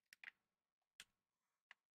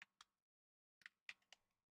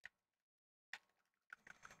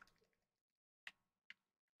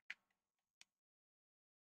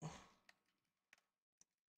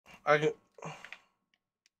 I can.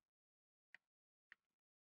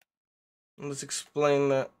 Let's explain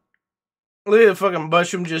that. Look at the fucking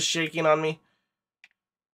mushroom just shaking on me.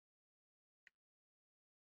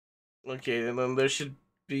 Okay, and then there should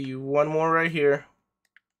be one more right here.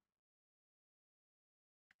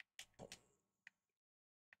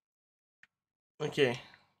 Okay.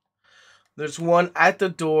 There's one at the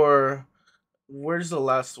door. Where's the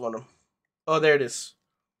last one? Oh, there it is.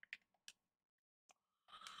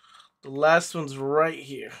 The last one's right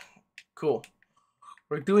here. Cool.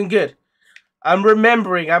 We're doing good. I'm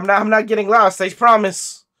remembering. I'm not getting lost, I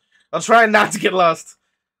promise. I'll try not to get lost.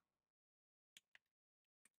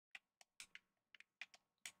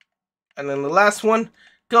 And then the last one,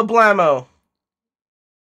 Gablamo.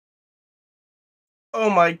 Oh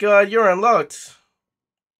my god, you're unlocked.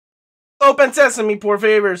 Open sesame, poor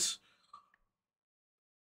favors.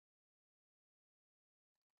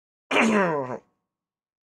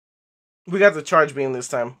 We got the charge beam this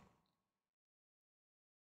time.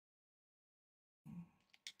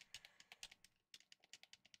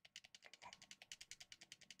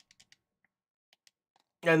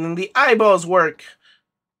 And then the eyeballs work.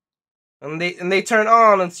 And they turn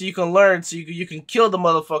on and so you can learn so you can kill the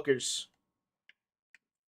motherfuckers.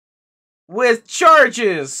 With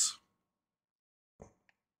charges.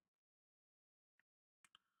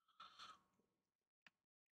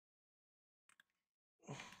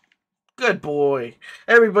 Good boy.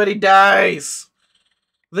 Everybody dies.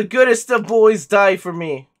 The goodest of boys die for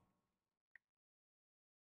me.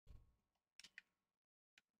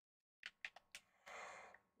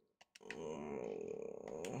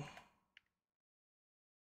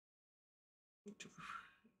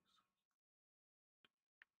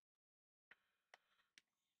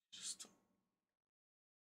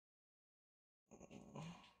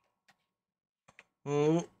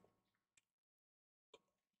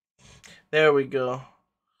 There we go.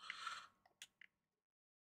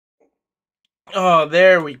 Oh,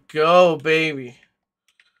 there we go, baby.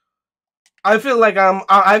 I feel like I'm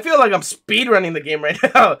speedrunning the game right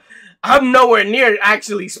now. I'm nowhere near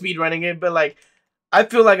actually speedrunning it, but like I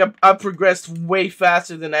feel like I've progressed way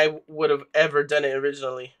faster than I would have ever done it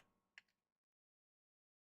originally.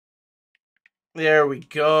 There we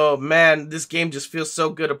go. Man, this game just feels so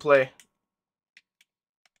good to play.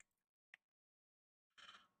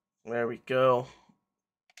 There we go.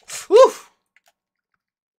 Woo!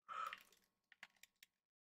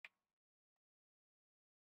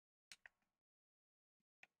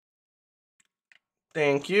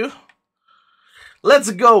 Thank you.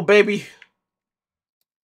 Let's go, baby.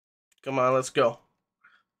 Come on, let's go.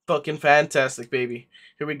 Fucking fantastic, baby.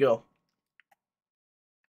 Here we go.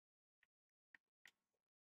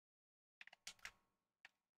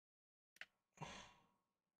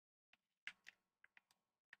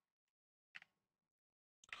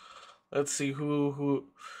 Let's see who.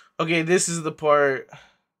 Okay, this is the part.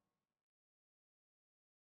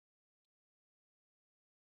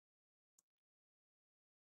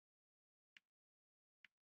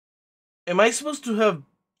 Am I supposed to have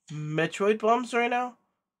Metroid bombs right now?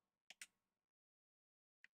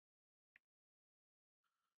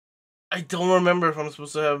 I don't remember if I'm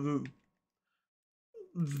supposed to have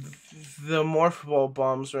the Morph Ball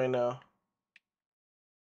bombs right now.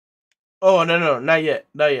 Oh no, not yet,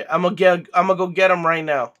 not yet. I'm gonna go get them right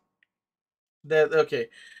now. That okay.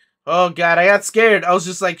 Oh god, I got scared. I was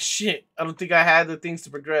just like, shit. I don't think I had the things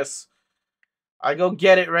to progress. I go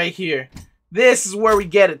get it right here. This is where we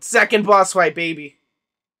get it. Second boss fight, baby.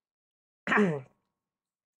 This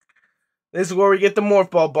is where we get the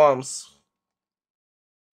Morph Ball bombs.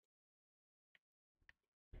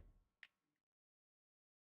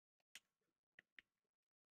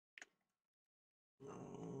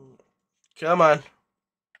 Come on.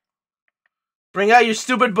 Bring out your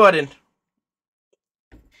stupid button.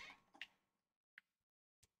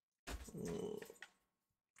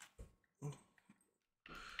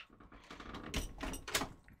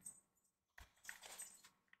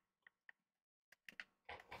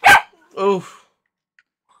 Oof.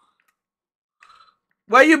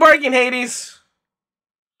 Why are you barking, Hades?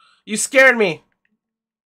 You scared me.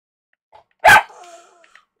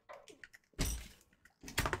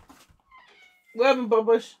 What happened,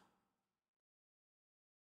 Bubbush?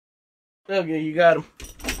 Okay, you got him.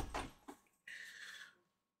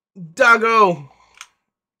 Doggo.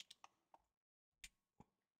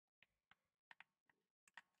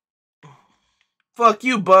 Fuck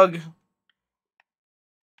you, bug.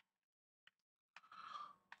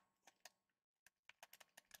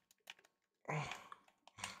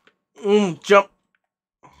 Jump.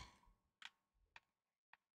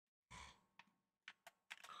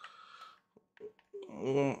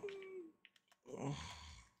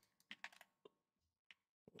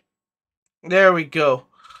 There we go.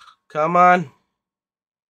 Come on.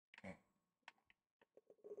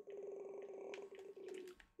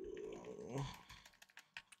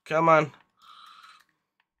 Come on.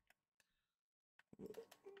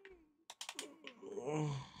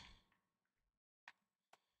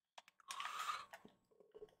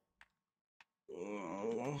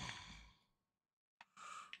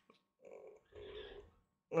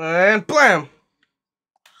 And blam!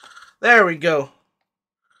 There we go.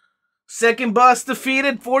 Second boss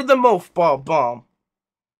defeated for the Morph Ball bomb.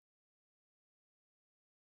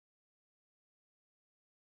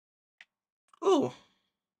 Ooh.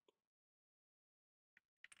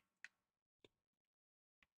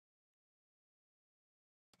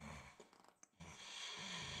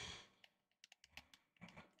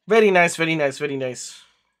 Very nice, very nice, very nice.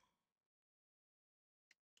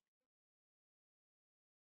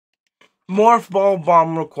 Morph Ball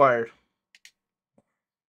bomb required.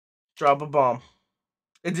 Drop a bomb.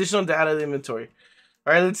 Additional data inventory.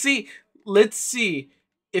 Alright, let's see. Let's see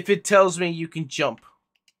if it tells me you can jump.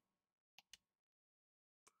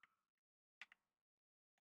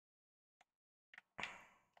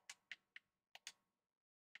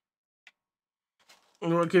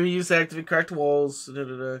 What can be used to activate cracked walls?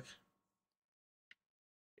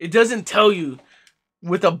 It doesn't tell you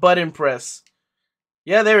with a button press.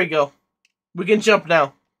 Yeah, there we go. We can jump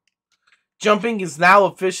now. Jumping is now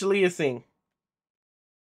officially a thing.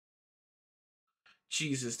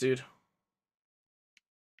 Jesus, dude.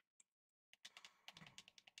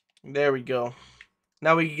 There we go.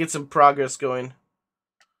 Now we can get some progress going.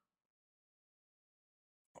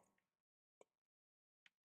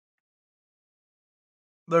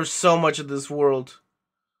 There's so much of this world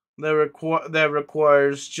that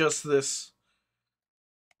requires just this.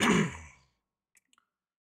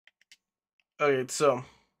 Okay, so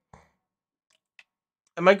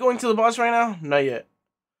am I going to the boss right now? Not yet.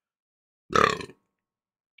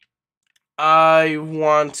 I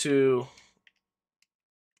want to.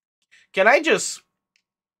 Can I just?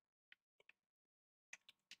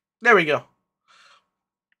 There we go.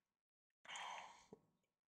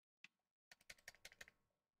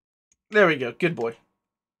 There we go. Good boy.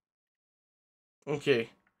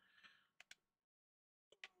 Okay.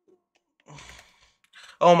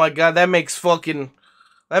 Oh my god, that makes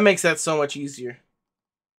that so much easier.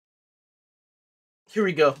 Here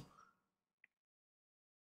we go.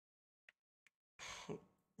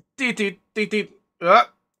 Deet, deet, deet, deet.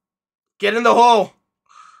 Get in the hole.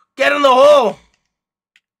 Get in the hole.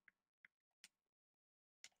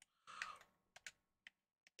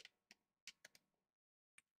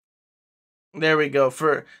 There we go.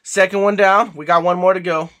 For second one down, we got one more to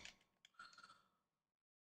go.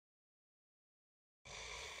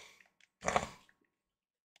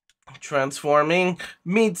 Transforming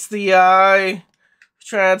meets the eye.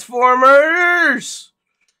 Transformers!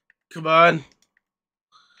 Come on.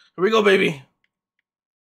 Here we go, baby.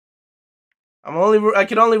 I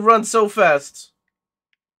can only run so fast.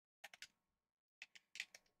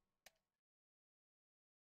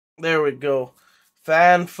 There we go.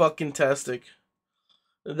 Fan-fucking-tastic.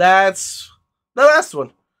 That's the last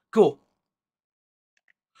one. Cool.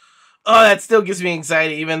 Oh, that still gives me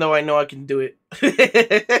anxiety, even though I know I can do it.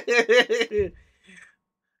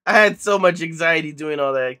 I had so much anxiety doing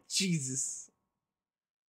all that. Jesus.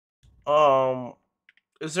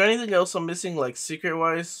 Is there anything else I'm missing, like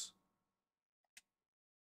secret-wise?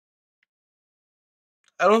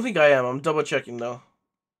 I don't think I am. I'm double checking though.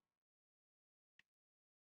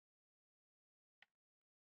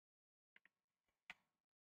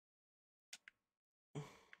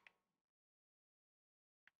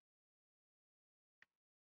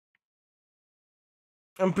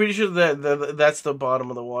 I'm pretty sure that's the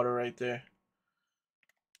bottom of the water right there.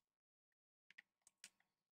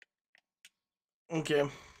 Okay.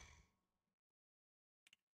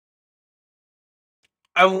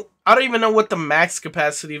 I don't even know what the max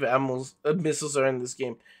capacity of missiles are in this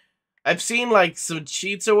game. I've seen like some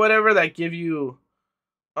cheats or whatever that give you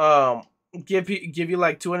um give you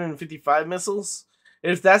like 255 missiles.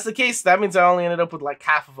 If that's the case, that means I only ended up with like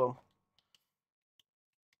half of them.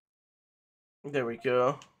 There we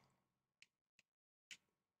go.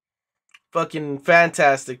 Fucking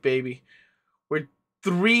fantastic, baby. We're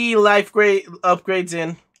 3 life grade upgrades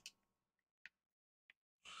in.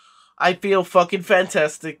 I feel fucking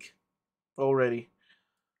fantastic already.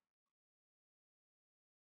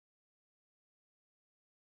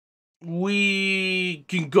 We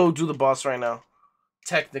can go do the boss right now.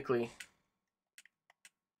 Technically.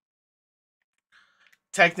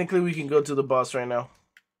 Technically, we can go to the boss right now.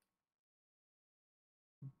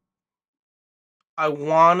 I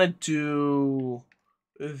want to do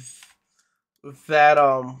that,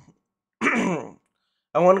 I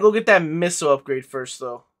want to go get that missile upgrade first,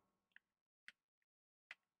 though.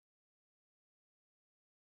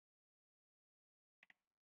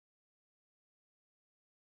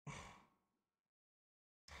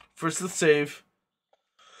 First, let's save.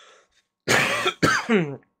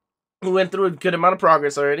 We went through a good amount of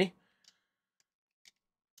progress already.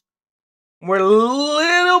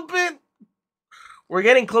 We're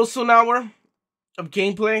getting close to an hour of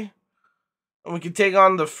gameplay. And we can take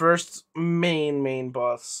on the first main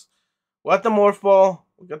boss. We got the Morph Ball.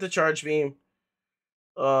 We got the Charge Beam.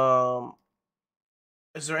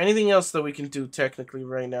 Is there anything else that we can do technically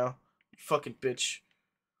right now? Fucking bitch.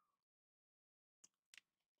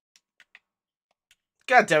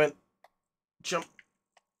 God damn it. Jump.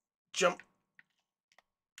 Jump.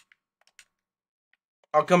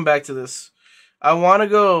 I'll come back to this. I want to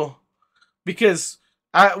go because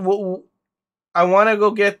I want to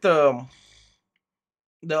go get the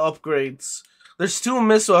upgrades. There's 2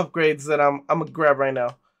 missile upgrades that I'm gonna grab right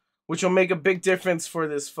now, which will make a big difference for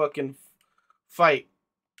this fucking fight.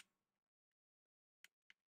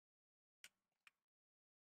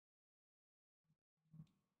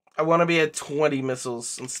 I want to be at 20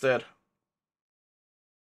 missiles instead.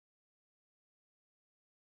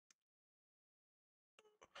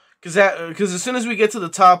 Because as soon as we get to the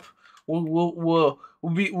top, we'll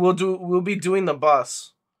be doing the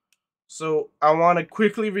boss. So I want to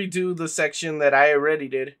quickly redo the section that I already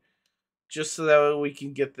did, just so that we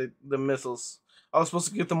can get the missiles. I was supposed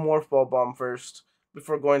to get the Morph Ball bomb first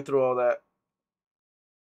before going through all that.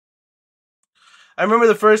 I remember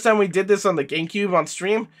the first time we did this on the GameCube on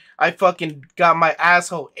stream, I fucking got my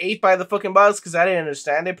asshole ate by the fucking boss because I didn't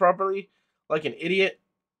understand it properly, like an idiot.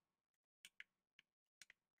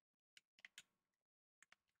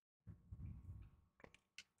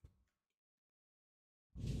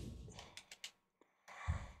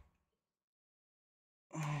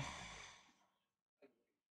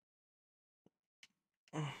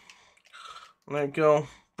 There we go.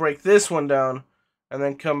 Break this one down, and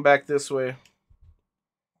then come back this way.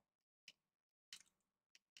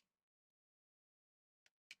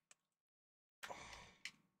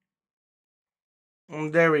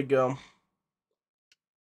 And there we go.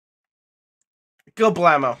 Go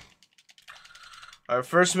blammo. Our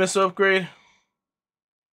first missile upgrade.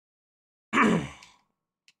 Come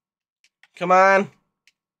on.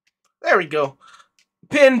 There we go.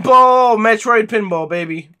 Pinball! Metroid pinball,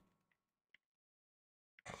 baby.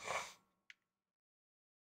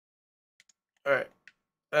 Alright.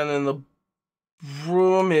 And then the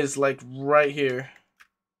room is like right here.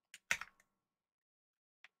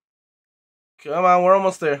 Come on, we're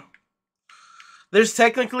almost there. There's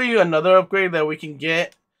technically another upgrade that we can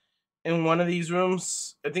get in one of these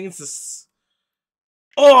rooms. I think it's this.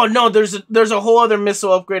 Oh no, there's a whole other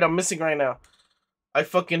missile upgrade I'm missing right now. I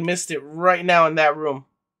fucking missed it right now in that room.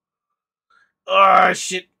 Ah,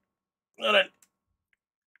 shit.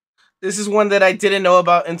 This is one that I didn't know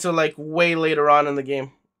about until like way later on in the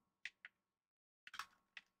game.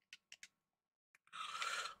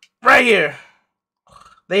 Right here.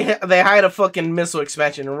 They hide a fucking missile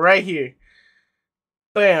expansion right here.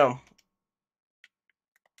 Bam.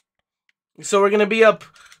 So we're gonna be up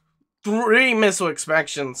 3 missile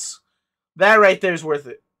expansions. That right there is worth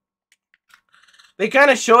it. They kind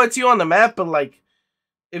of show it to you on the map, but like,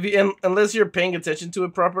 if you unless you're paying attention to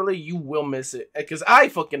it properly, you will miss it. Because I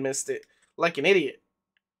fucking missed it like an idiot.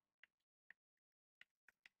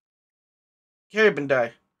 Carabin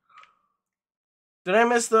die. Did I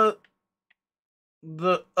miss the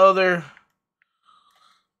other?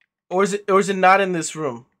 Or is it not in this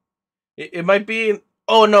room? It might be in.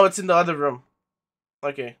 Oh no, it's in the other room.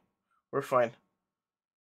 Okay, we're fine.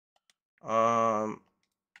 Um,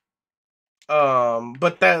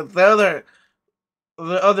 but the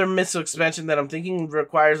other missile expansion that I'm thinking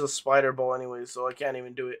requires a spider ball anyway, so I can't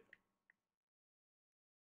even do it.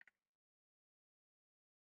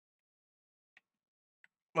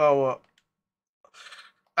 Oh well.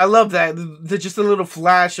 I love that. Just a little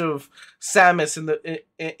flash of Samus in the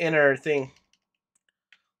inner thing.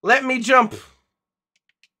 Let me jump.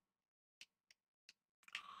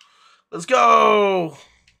 Let's go.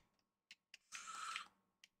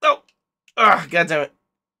 Oh, god damn it.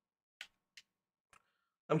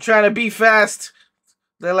 I'm trying to be fast.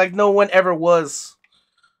 They're like no one ever was.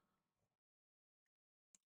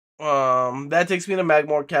 That takes me to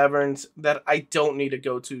Magmore Caverns that I don't need to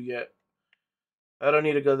go to yet. I don't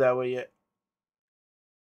need to go that way yet.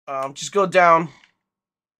 Just go down.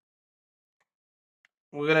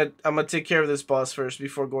 I'm gonna take care of this boss first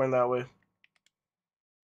before going that way.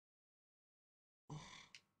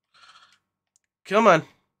 Come on.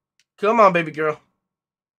 Come on, baby girl.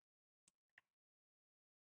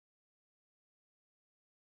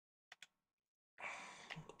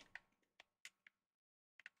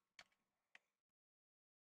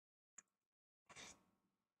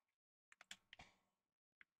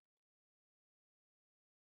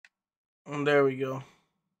 And there we go.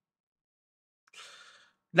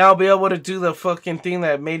 Now I'll be able to do the fucking thing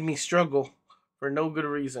that made me struggle for no good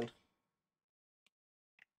reason.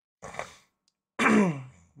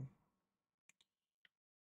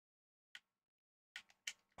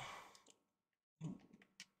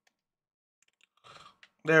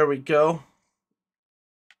 There we go.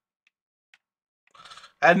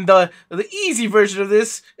 And the easy version of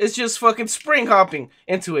this is just fucking spring hopping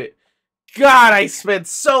into it. God, I spent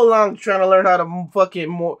so long trying to learn how to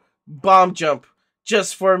fucking bomb jump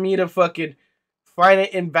just for me to fucking find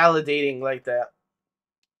it invalidating like that.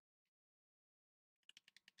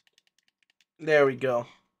 There we go.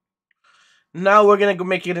 Now we're gonna go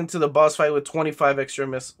make it into the boss fight with 25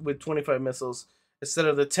 with 25 missiles instead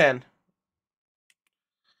of the 10.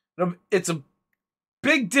 It's a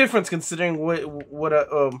big difference considering what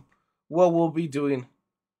we'll be doing.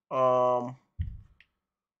 Um,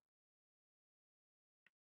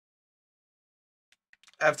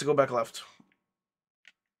 I have to go back left.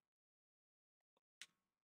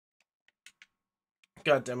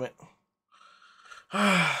 God damn it.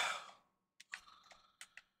 I'm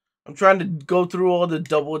trying to go through all the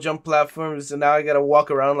double jump platforms, and now I gotta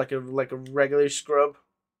walk around like a regular scrub.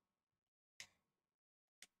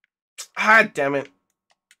 Ah, damn it.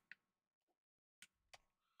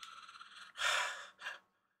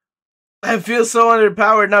 I feel so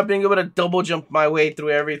underpowered not being able to double jump my way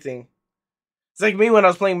through everything. It's like me when I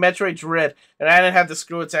was playing Metroid Dread, and I didn't have the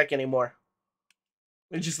screw attack anymore.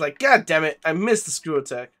 It's just like, god damn it, I missed the screw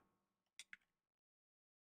attack.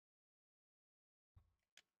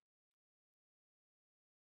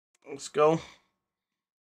 Let's go.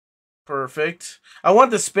 Perfect. I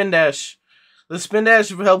want the spin dash. The spin dash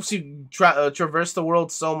helps you traverse the world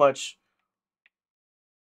so much.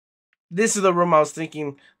 This is the room I was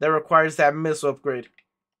thinking that requires that missile upgrade.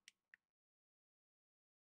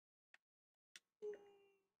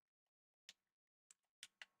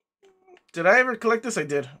 Did I ever collect this? I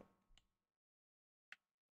did.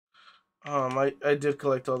 I did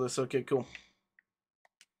collect all this. Okay, cool.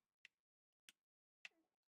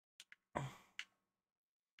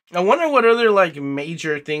 I wonder what other like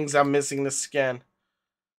major things I'm missing to scan.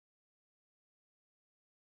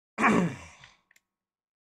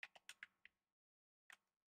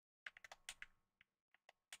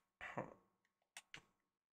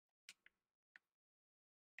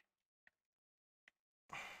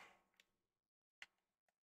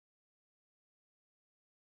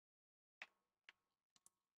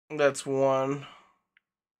 That's one.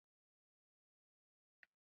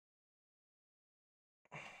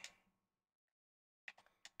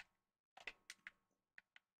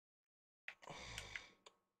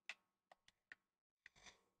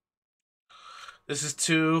 This is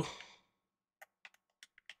two.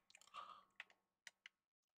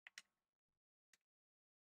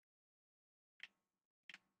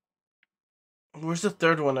 Where's the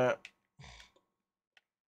third one at?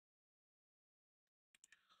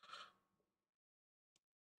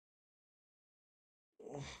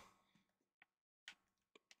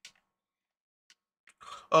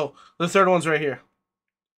 Oh, the third one's right here.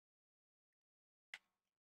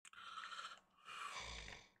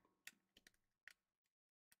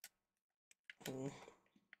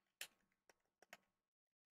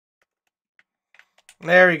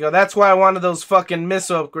 There we go. That's why I wanted those fucking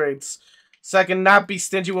missile upgrades. So I can not be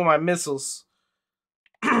stingy with my missiles.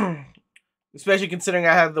 Especially considering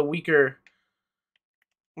I have the weaker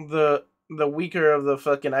the weaker of the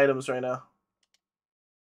fucking items right now.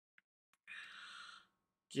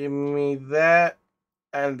 Give me that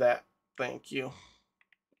and that. Thank you.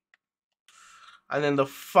 And then the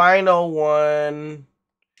final one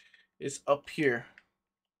is up here.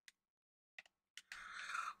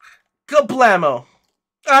 Kablamo!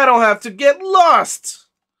 I don't have to get lost!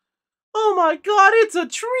 Oh my god, it's a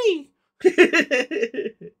tree!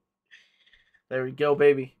 There we go,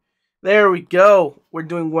 baby. There we go. We're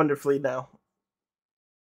doing wonderfully now.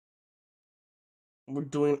 We're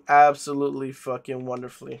doing absolutely fucking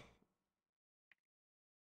wonderfully.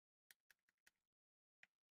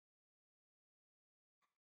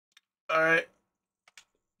 Alright.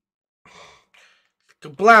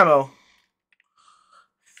 Kablamo!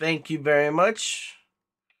 Thank you very much.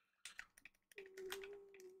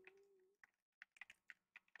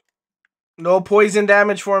 No poison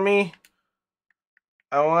damage for me.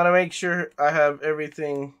 I want to make sure I have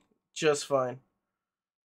everything just fine.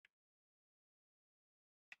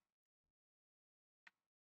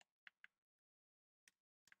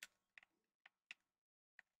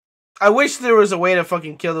 I wish there was a way to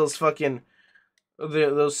fucking kill those fucking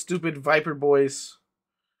those stupid Viper boys.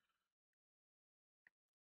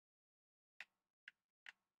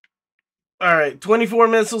 Alright, 24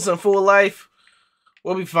 missiles and full life.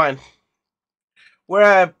 We'll be fine. We're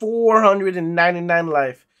at 499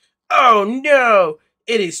 life. Oh no!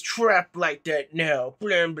 It is trapped like that now.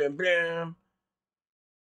 Blam blam blam.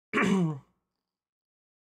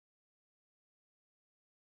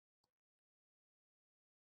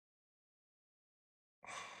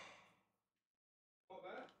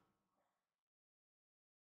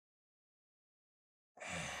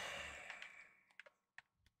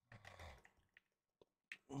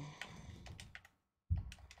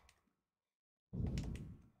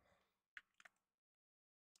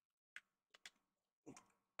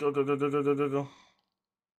 Go, go, go, go, go, go, go, go.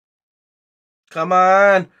 Come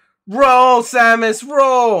on. Roll, Samus,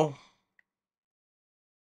 roll.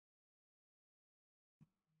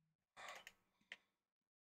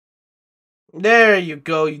 There you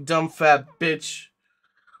go, you dumb fat bitch.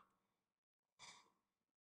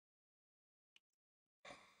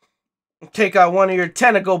 Take out one of your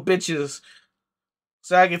tentacle bitches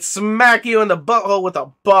so I can smack you in the butthole with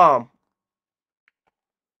a bomb.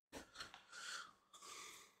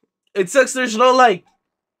 It sucks there's no, like,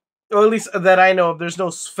 or at least that I know of, there's no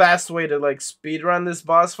fast way to, like, speedrun this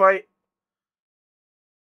boss fight.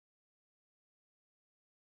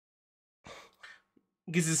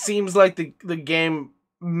 Because it seems like the game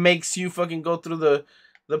makes you fucking go through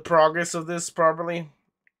the progress of this properly.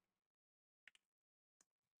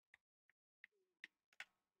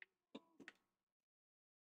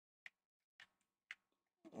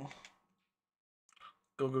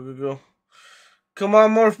 Go, go, go, go. Come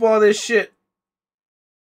on, morph ball this shit.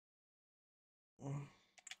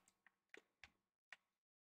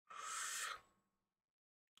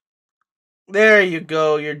 There you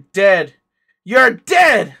go. You're dead. You're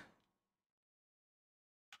dead!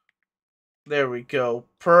 There we go.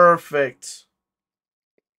 Perfect.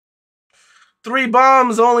 3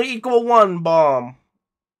 bombs only equal 1 bomb.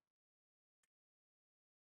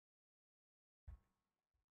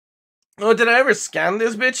 Oh, did I ever scan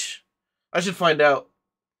this bitch? I should find out.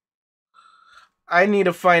 I need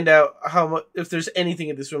to find out how much, if there's anything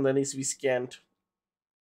in this room that needs to be scanned.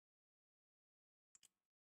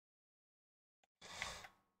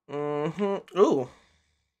 Ooh.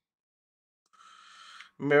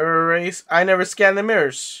 Mirror race. I never scanned the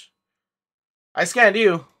mirrors. I scanned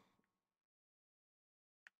you.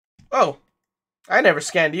 Oh. I never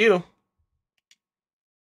scanned you.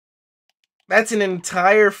 That's an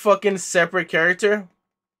entire fucking separate character?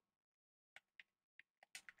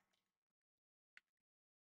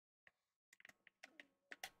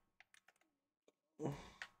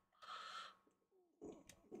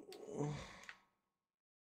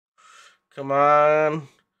 Come on.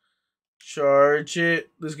 Charge it.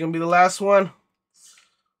 This is gonna be the last one.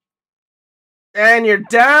 And you're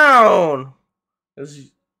down.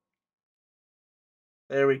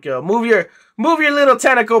 There we go. Move your little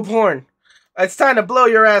tentacle porn. It's time to blow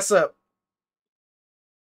your ass up.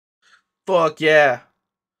 Fuck yeah.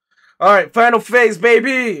 Alright, final phase,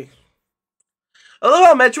 baby. I love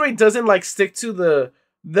how Metroid doesn't like stick to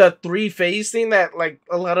the three phase thing that like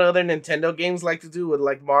a lot of other Nintendo games like to do with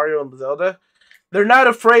like Mario and Zelda. They're not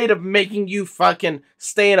afraid of making you fucking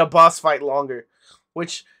stay in a boss fight longer,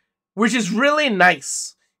 which which is really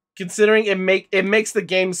nice considering it makes the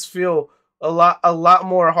games feel a lot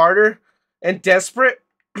more harder and desperate.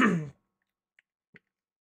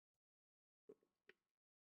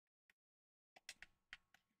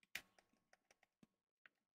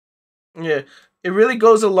 Yeah, it really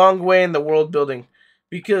goes a long way in the world building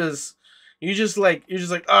because you're just like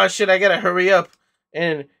oh shit, I gotta hurry up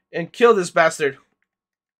and kill this bastard.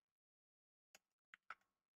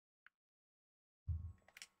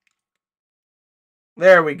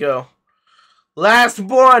 There we go. Last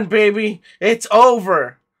one, baby. It's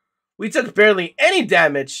over. We took barely any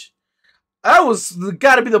damage. That was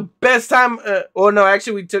gotta be the best time. Oh no,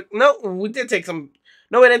 actually we took no, we did take some.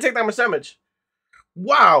 No, we didn't take that much damage.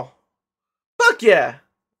 Wow. Fuck yeah.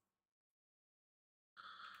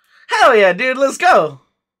 Hell yeah, dude. Let's go.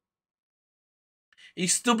 You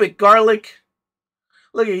stupid garlic.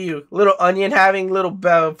 Look at you, little onion having little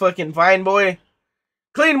fucking vine boy.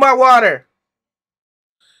 Clean my water.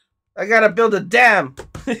 I gotta build a dam.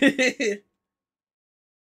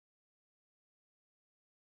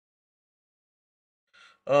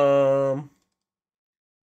 um.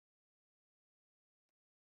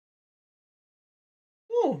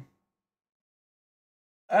 Oh,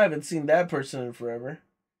 I haven't seen that person in forever.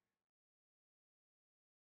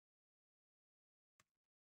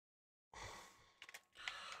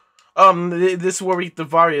 This is where we get the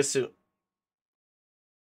Varia suit,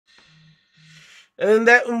 and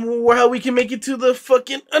that how we can make it to the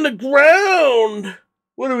fucking underground.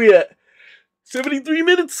 What are we at? 73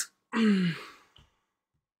 minutes.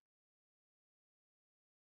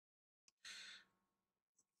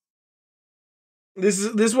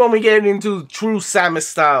 This one we get into true Samus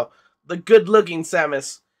style, the good looking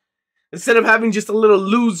Samus. Instead of having just a little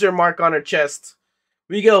loser mark on her chest,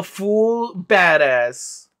 we go full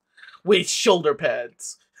badass with shoulder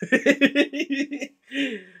pads.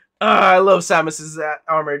 I love Samus's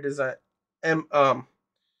armor design. And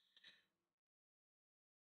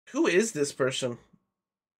who is this person?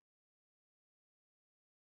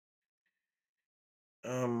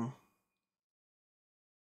 Um,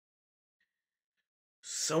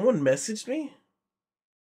 someone messaged me,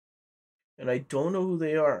 and I don't know who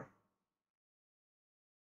they are.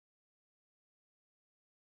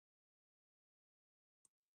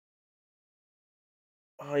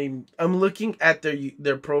 I'm looking at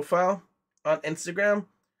their profile on Instagram,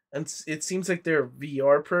 and it seems like they're a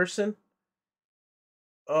VR person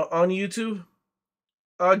on YouTube.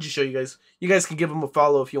 I'll just show you guys. You guys can give them a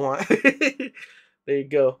follow if you want. There you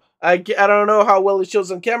go. I don't know how well it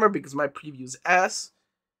shows on camera because my preview's ass,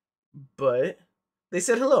 but they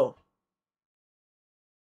said hello.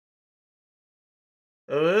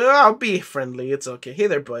 I'll be friendly. It's okay. Hey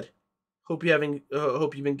there, bud. Hope you've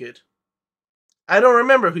been good. I don't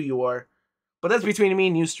remember who you are, but that's between me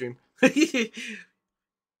and you, stream.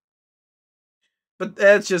 But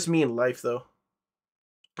that's just me in life, though.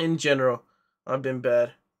 In general, I've been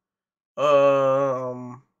bad.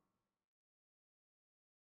 Um,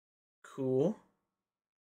 cool.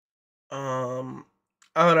 Um,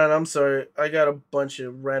 hold on. I'm sorry. I got a bunch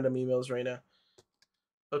of random emails right now.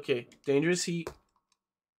 Okay, dangerous heat.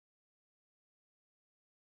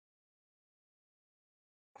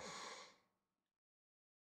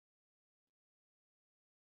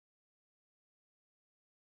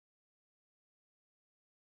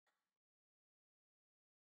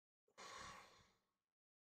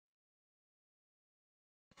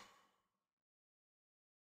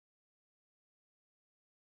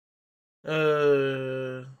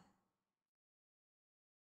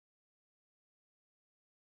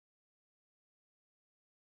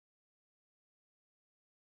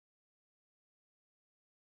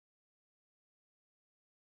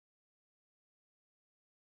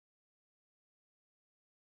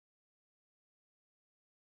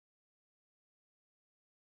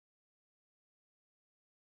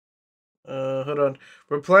 Uh, hold on.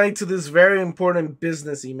 Replying to this very important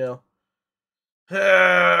business email.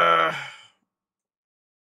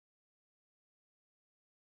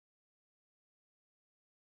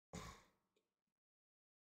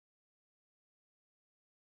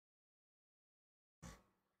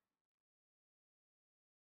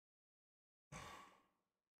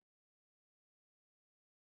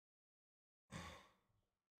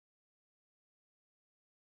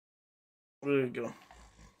 There we go.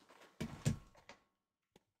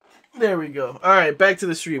 There we go. All right, back to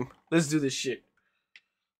the stream. Let's do this shit.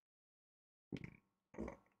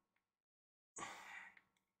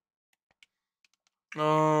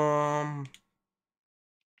 No,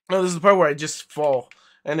 this is the part where I just fall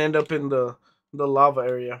and end up in the lava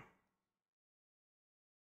area.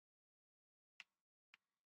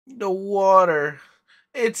 The water.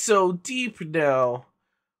 It's so deep now.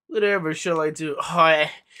 Whatever shall I do? Oh,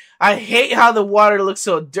 I hate how the water looks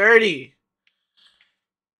so dirty.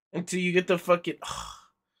 Until you get the fucking...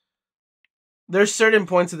 There's certain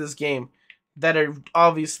points of this game that are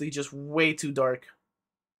obviously just way too dark.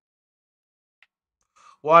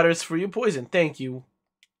 Water's for you, poison. Thank you.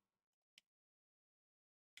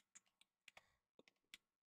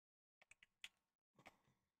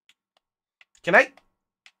 Can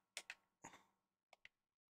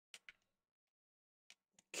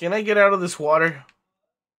I get out of this water?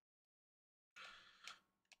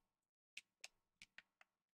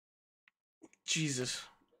 Jesus.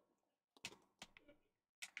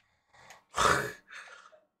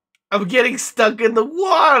 I'm getting stuck in the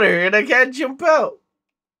water and I can't jump out.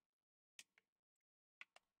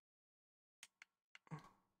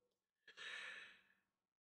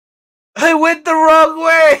 I went the wrong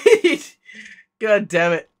way. God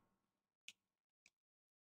damn it.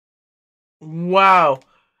 Wow.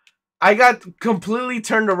 I got completely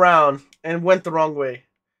turned around and went the wrong way.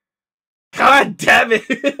 God damn it.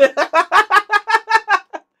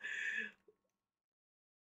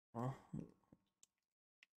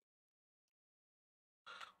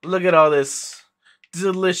 Look at all this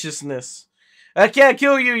deliciousness. I can't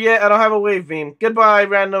kill you yet. I don't have a wave beam. Goodbye,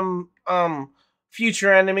 random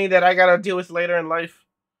future enemy that I gotta deal with later in life.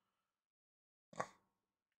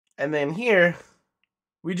 And then here,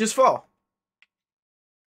 we just fall.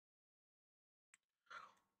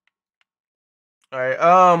 Alright,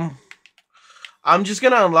 I'm just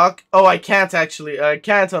gonna unlock... Oh, I can't actually. I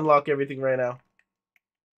can't unlock everything right now.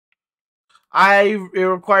 It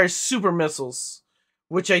requires super missiles,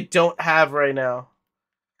 which I don't have right now.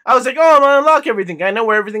 I was like, oh, I'm gonna unlock everything. I know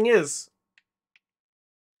where everything is.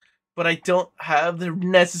 But I don't have the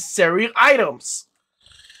necessary items.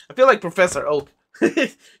 I feel like Professor Oak.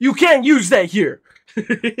 You can't use that here.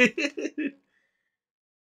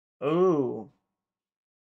 Oh.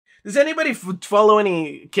 Does anybody follow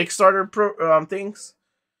any Kickstarter things?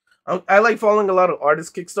 I like following a lot of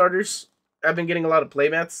artist Kickstarters. I've been getting a lot of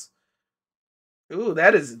playmats. Ooh,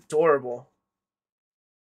 that is adorable.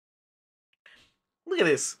 Look at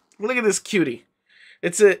this. Look at this cutie.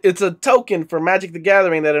 It's a token for Magic the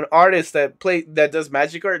Gathering that an artist that does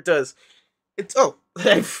magic art does. It's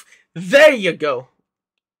there you go.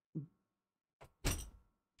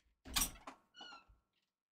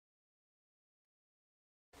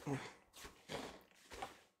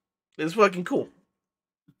 It's fucking cool.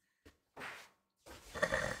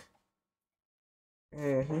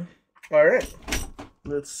 All right.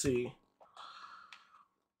 Let's see.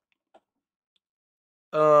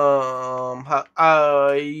 I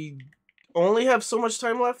only have so much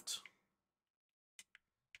time left.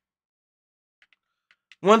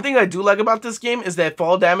 One thing I do like about this game is that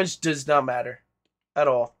fall damage does not matter at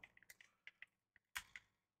all.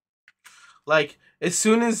 Like, as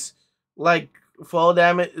soon as fall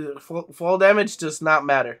damage does not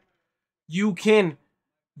matter. You can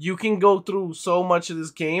go through so much of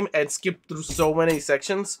this game and skip through so many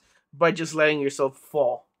sections by just letting yourself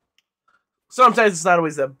fall. Sometimes it's not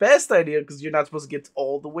always the best idea because you're not supposed to get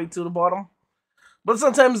all the way to the bottom. But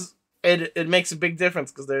sometimes it makes a big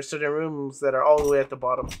difference because there are certain rooms that are all the way at the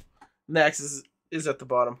bottom. Next is at the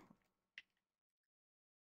bottom.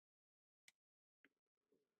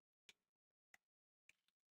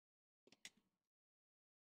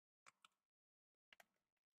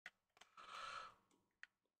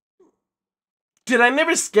 Did I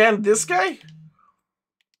never scan this guy?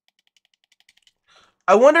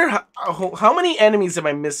 I wonder how many enemies am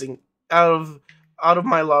I missing out of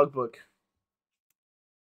my logbook.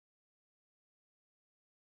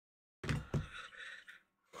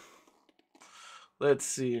 Let's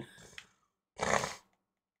see.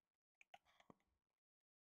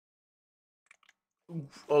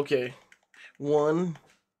 Okay. 1,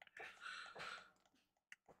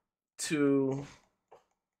 2,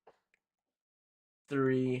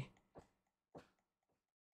 3,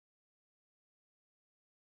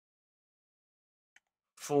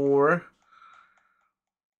 4,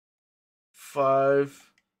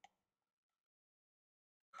 5.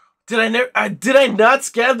 Did I not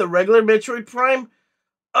scan the regular Metroid Prime?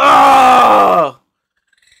 Oh!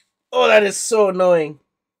 Oh, that is so annoying.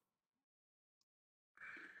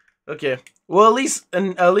 Okay. Well, at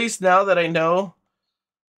least now that I know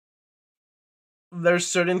there's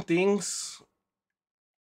certain things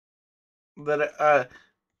that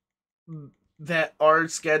that are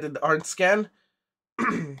scanned and aren't scanned,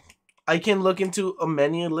 I can look into a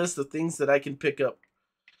menu list of things that I can pick up.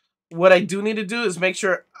 What I do need to do is make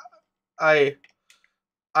sure I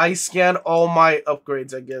I scan all my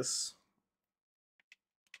upgrades, I guess.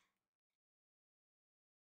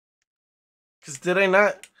 Cause did I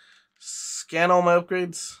not scan all my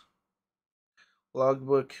upgrades?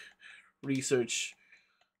 Logbook, research,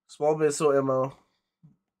 small missile ammo,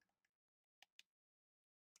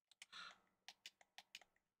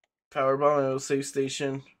 power bomb ammo, safe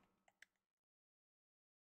station,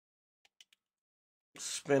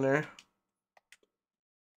 spinner,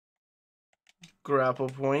 grapple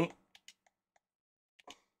point,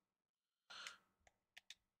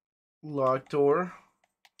 lock door.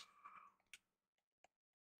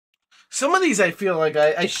 Some of these I feel like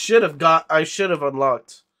I should have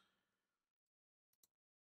unlocked.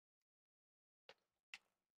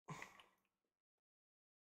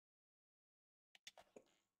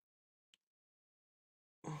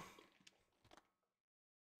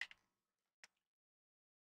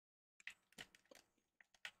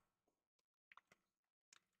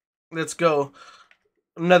 Let's go.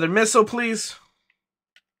 Another missile, please.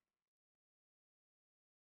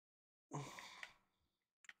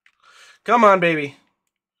 Come on, baby.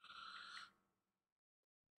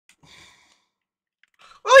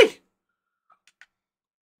 Oi!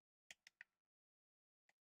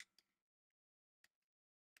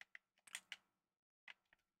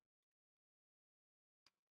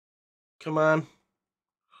 Come on.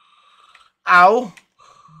 Ow.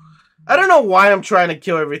 I don't know why I'm trying to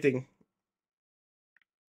kill everything.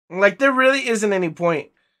 Like, there really isn't any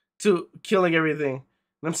point to killing everything.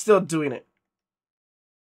 And I'm still doing it.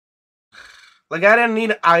 Like, I didn't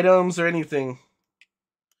need items or anything.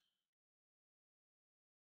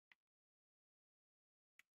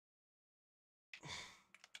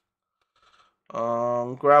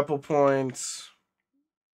 Grapple points.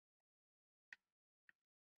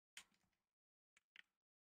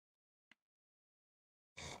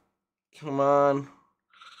 Come on.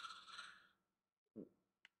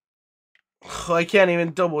 I can't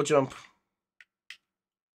even double jump.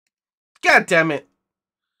 God damn it.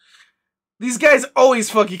 These guys always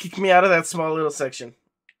fucking kick me out of that small little section.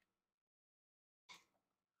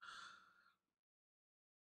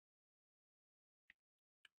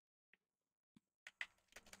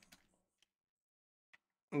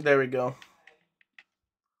 There we go.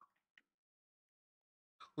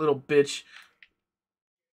 Little bitch.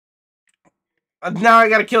 Now I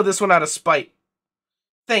gotta kill this one out of spite.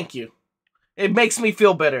 Thank you. It makes me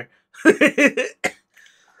feel better.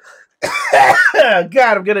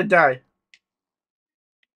 God, I'm gonna die.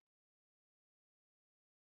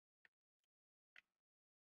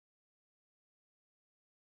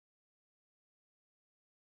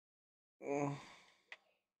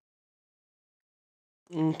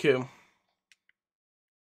 Okay.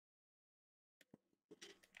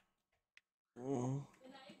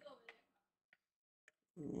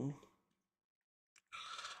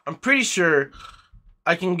 I'm pretty sure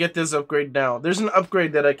I can get this upgrade now. There's an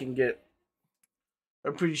upgrade that I can get.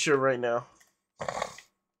 I'm pretty sure right now.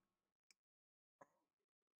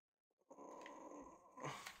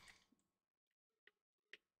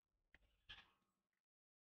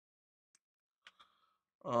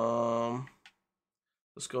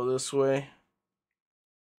 Let's go this way.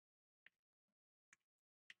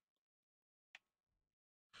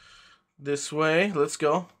 This way. Let's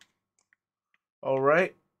go. All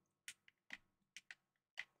right.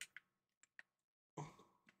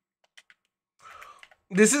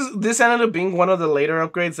 This ended up being one of the later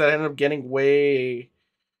upgrades that I ended up getting way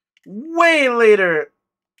later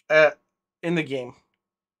in the game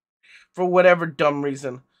for whatever dumb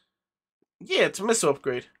reason. Yeah, it's a missile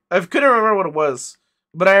upgrade. I couldn't remember what it was,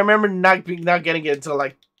 but I remember not getting it until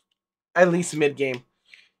like at least mid game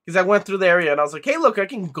because I went through the area and I was like, hey, look, I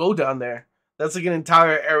can go down there. That's like an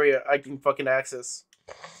entire area I can fucking access.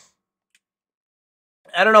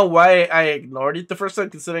 I don't know why I ignored it the first time,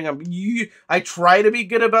 considering I try to be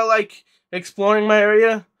good about like exploring my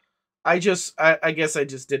area. I guess I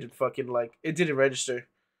just didn't fucking like it didn't register.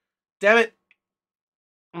 Damn it!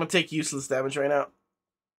 I'm gonna take useless damage right now.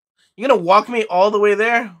 You gonna walk me all the way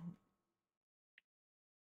there,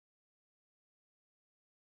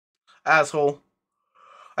 asshole?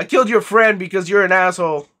 I killed your friend because you're an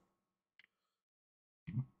asshole.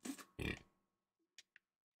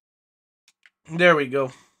 There we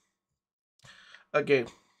go. Okay.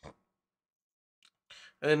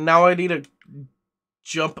 And now I need to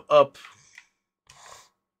jump up.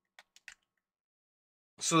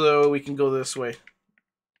 So that we can go this way.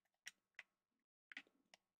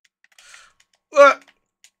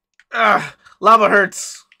 Lava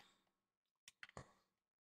hurts.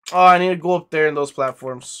 Oh, I need to go up there in those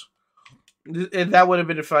platforms. That would have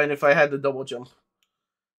been fine if I had the double jump.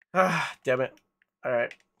 Damn it.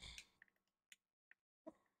 Alright.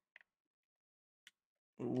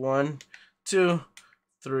 1, 2,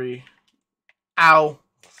 3. Ow.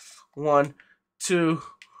 1, 2,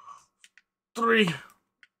 3.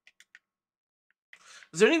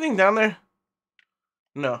 Is there anything down there?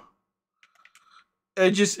 No.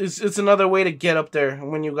 It's another way to get up there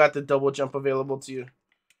when you got the double jump available to you.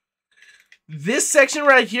 This section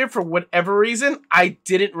right here, for whatever reason, I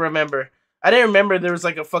didn't remember. I didn't remember there was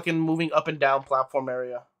like a fucking moving up and down platform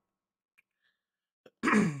area.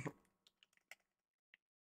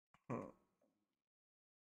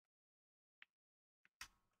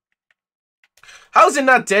 How is it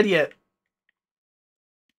not dead yet?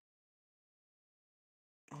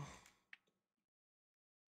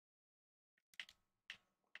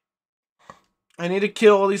 I need to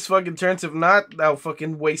kill all these fucking turns. If not, that'll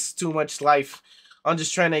fucking waste too much life on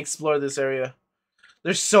just trying to explore this area.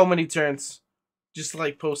 There's so many turns. Just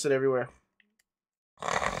like posted everywhere.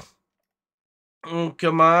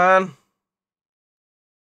 Come on.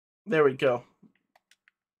 There we go.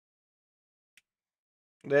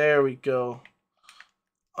 There we go.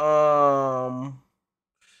 Can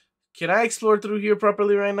I explore through here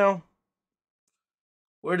properly right now?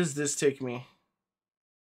 Where does this take me?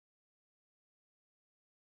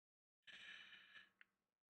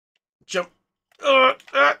 Jump.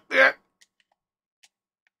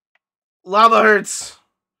 Lava hurts.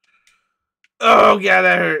 Oh, yeah,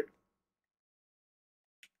 that hurt.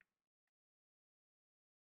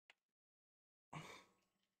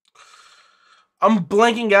 I'm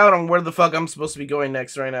blanking out on where the fuck I'm supposed to be going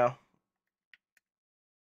next right now.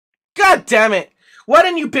 God damn it. Why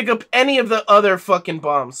didn't you pick up any of the other fucking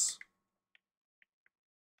bombs?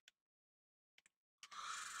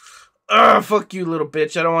 Ugh, fuck you, little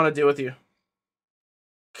bitch. I don't want to deal with you.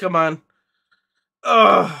 Come on.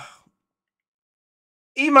 Ugh.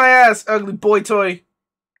 Eat my ass, ugly boy toy.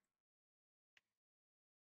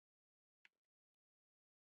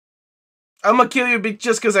 I'm gonna kill you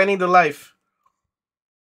just because I need the life.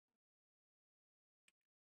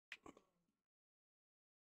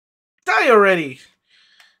 Die already.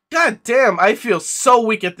 God damn, I feel so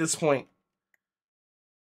weak at this point.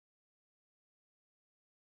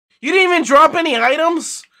 You didn't even drop any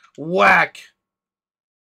items? Whack.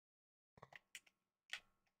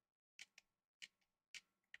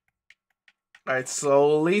 Alright,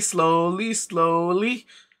 slowly, slowly, slowly.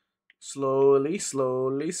 Slowly,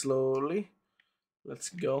 slowly, slowly. Let's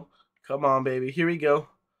go. Come on, baby. Here we go.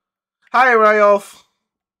 Hi, Ryolf.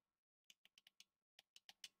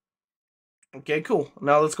 Okay, cool.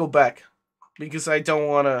 Now let's go back. Because I don't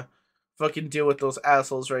want to fucking deal with those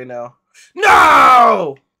assholes right now.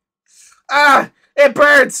 No! Ah! It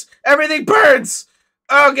burns! Everything burns!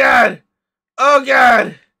 Oh, God! Oh,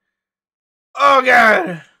 God! Oh,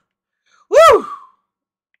 God! Woo!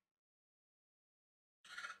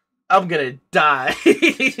 I'm gonna die.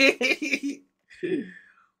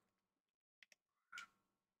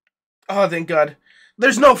 Oh, thank God.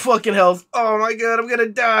 There's no fucking health. Oh, my God. I'm gonna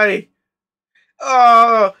die.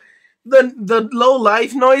 Oh, the low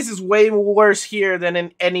life noise is way worse here than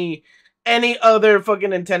in any other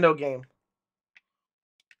fucking Nintendo game.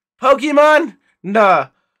 Pokemon? Nah.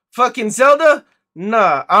 Fucking Zelda?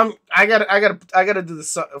 Nah. I gotta do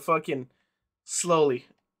this fucking slowly.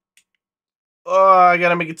 Oh, I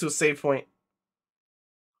gotta make it to a save point.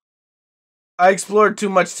 I explored too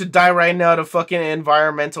much to die right now to fucking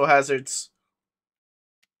environmental hazards.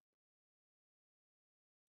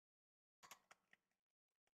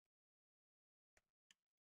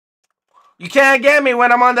 You can't get me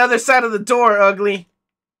when I'm on the other side of the door, ugly.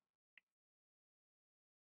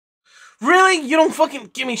 Really? You don't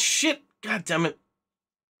fucking give me shit? God damn it.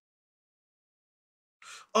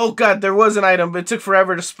 Oh god, there was an item, but it took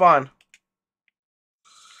forever to spawn.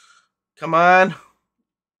 Come on.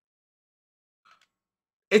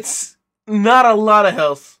 It's not a lot of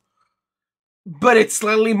health, but it's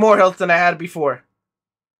slightly more health than I had before.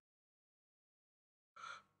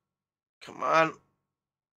 Come on.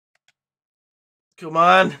 Come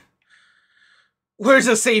on. Where's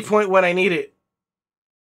the save point when I need it?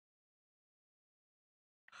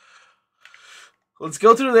 Let's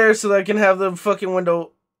go through there so that I can have the fucking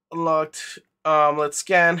window unlocked. Let's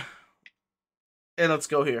scan. And let's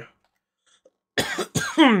go here.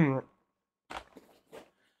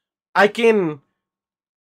 I can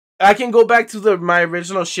I can go back to my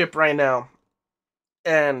original ship right now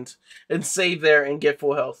and save there and get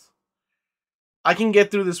full health. I can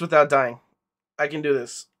get through this without dying. I can do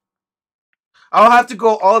this. I'll have to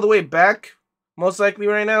go all the way back, most likely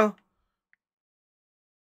right now.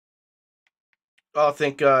 Oh,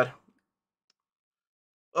 thank God.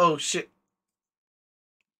 Oh, shit.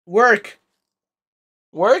 Work!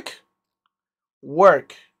 Work?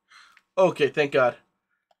 Work. Okay, thank God.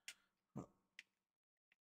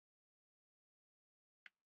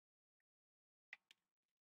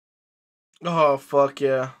 Oh, fuck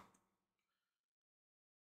yeah.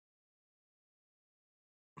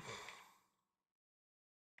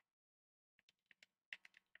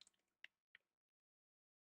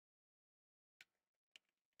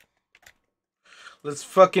 Let's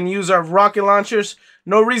fucking use our rocket launchers.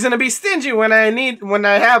 No reason to be stingy when I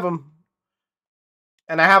have them.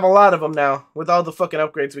 And I have a lot of them now with all the fucking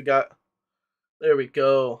upgrades we got. There we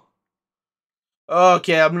go.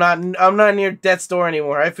 Okay, I'm not near death's door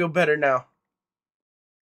anymore. I feel better now.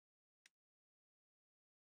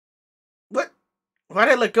 What? Why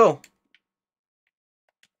did I let go?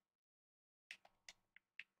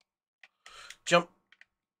 Jump.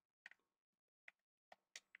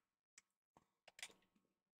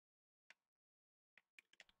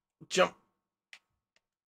 Jump.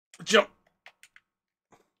 Jump.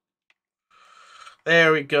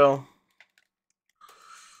 There we go.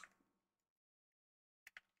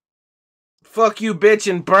 Fuck you, bitch,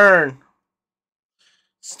 and burn.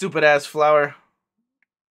 Stupid ass flower.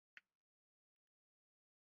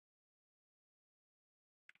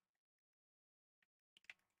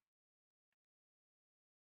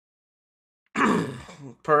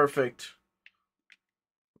 Perfect.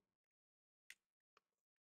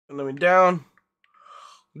 Let me down.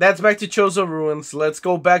 That's back to Chozo Ruins. Let's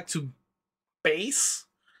go back to base.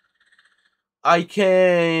 I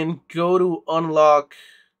can go to unlock.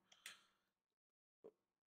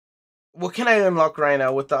 What can I unlock right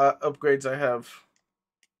now with the upgrades I have?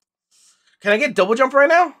 Can I get double jump right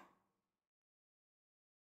now?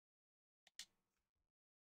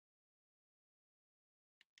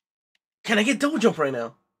 Can I get double jump right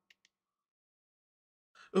now?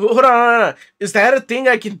 Hold on. Is that a thing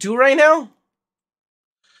I can do right now?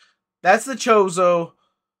 That's the Chozo.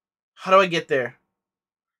 How do I get there?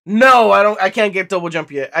 No, I don't. I can't get double jump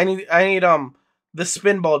yet. I need the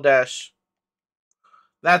spinball dash.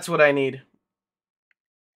 That's what I need.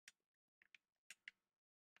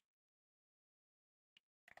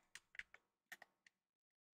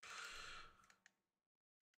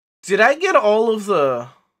 Did I get all of the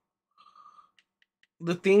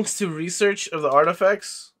things to research of the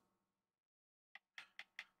artifacts?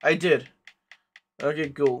 I did. Okay,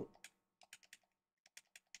 cool.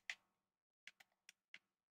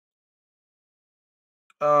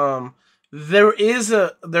 Um, there is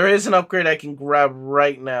an upgrade I can grab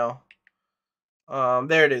right now.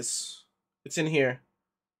 There it is. It's in here.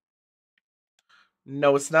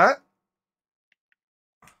 No, it's not.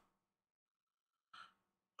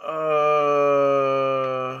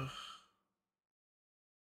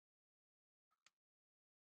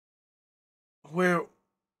 Where?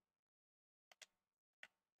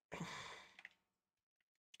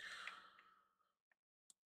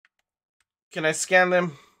 Can I scan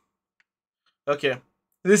them? Okay.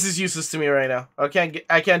 This is useless to me right now. I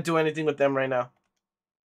can't do anything with them right now.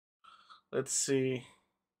 Let's see.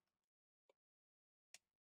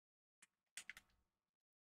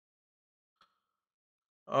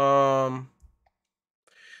 Um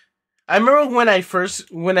I remember when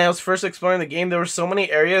I was first exploring the game, there were so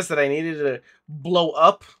many areas that I needed to blow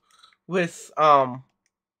up with the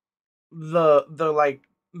like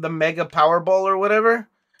the mega power ball or whatever.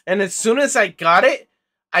 And as soon as I got it,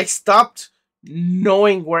 I stopped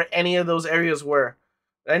knowing where any of those areas were.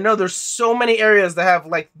 I know there's so many areas that have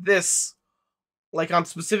like this, like on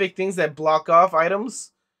specific things that block off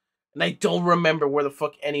items, and I don't remember where the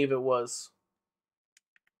fuck any of it was.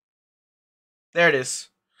 There it is.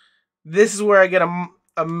 This is where I get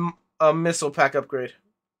a missile pack upgrade.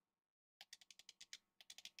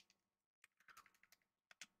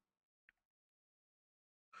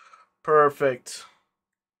 Perfect.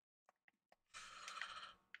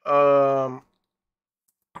 Um,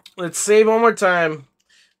 let's save one more time.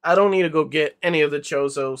 I don't need to go get any of the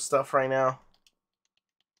Chozo stuff right now.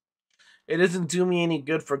 It doesn't do me any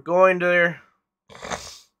good for going there.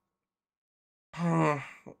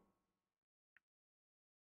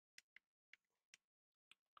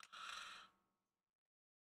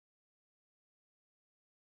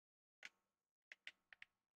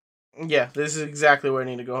 Yeah, this is exactly where I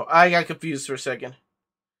need to go. I got confused for a second.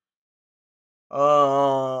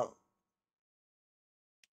 Uh,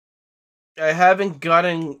 I haven't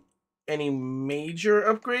gotten any major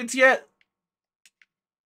upgrades yet.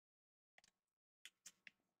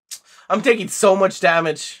 I'm taking so much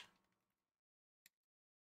damage.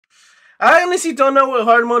 I honestly don't know what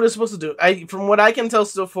hard mode is supposed to do. From what I can tell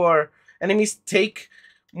so far, enemies take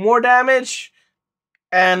more damage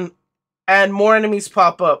and more enemies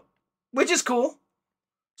pop up, which is cool.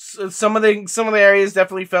 So some of the areas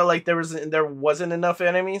definitely felt like there wasn't enough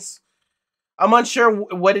enemies. I'm unsure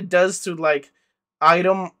what it does to like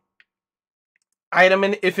item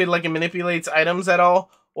and if it like it manipulates items at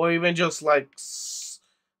all, or even just like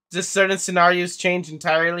just certain scenarios change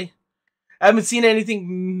entirely. I haven't seen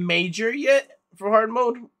anything major yet for hard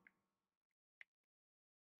mode.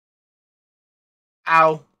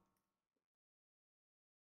 Ow.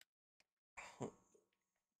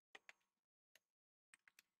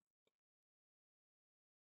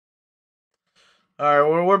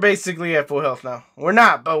 Alright, we're basically at full health now. We're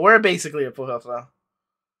not, but we're basically at full health now.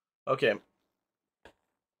 Okay.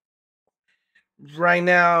 Right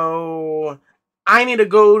now, I need to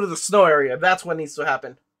go to the snow area. That's what needs to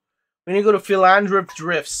happen. We need to go to Philandrip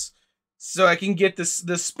Drifts so I can get the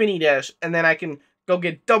spinny dash, and then I can go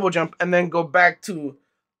get double jump, and then go back to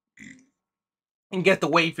and get the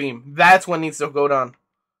wave beam. That's what needs to go down.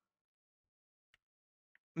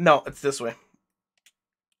 No, it's this way.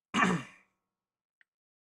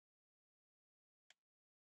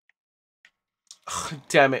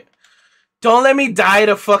 Damn it! Don't let me die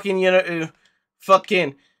to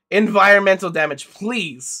fucking environmental damage,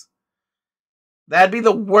 please. That'd be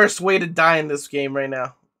the worst way to die in this game right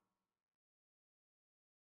now.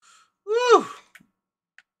 Woo!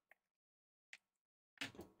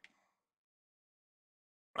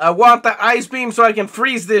 I want the ice beam so I can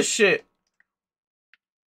freeze this shit.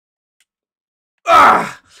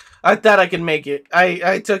 Ah! I thought I could make it.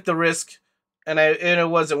 I took the risk, and it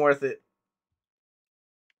wasn't worth it.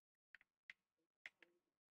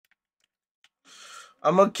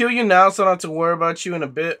 I'm gonna kill you now, so I don't have to worry about you in a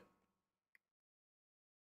bit.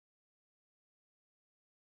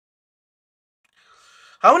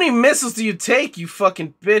 How many missiles do you take, you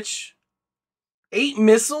fucking bitch? 8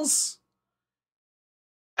 missiles?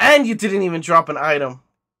 And you didn't even drop an item.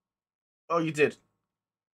 Oh, you did.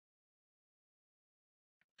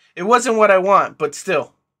 It wasn't what I want, but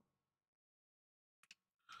still.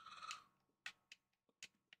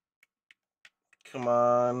 Come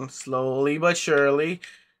on, slowly but surely.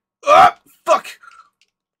 Ah, fuck!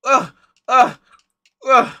 Ugh, ugh,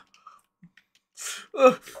 ugh,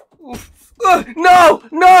 ugh, no,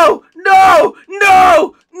 no, no,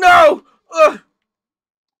 no, no! Ugh.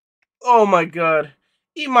 Oh my god.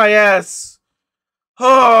 Eat my ass.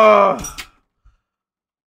 Oh,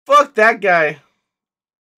 fuck that guy.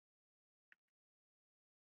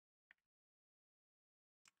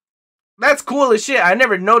 That's cool as shit. I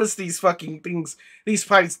never noticed these fucking things, these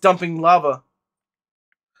pipes dumping lava.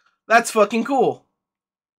 That's fucking cool.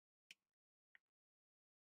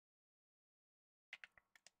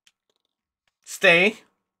 Stay.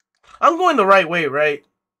 I'm going the right way, right?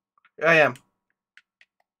 I am.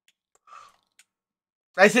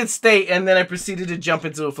 I said stay, and then I proceeded to jump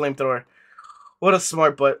into a flamethrower. What a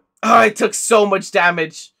smart butt. Oh, I took so much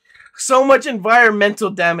damage. So much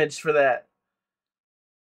environmental damage for that.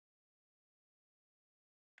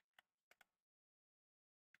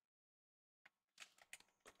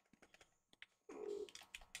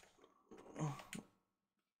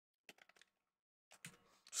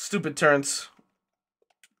 Stupid turns.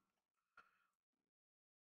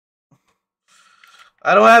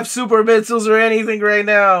 I don't have super missiles or anything right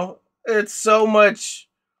now. It's so much.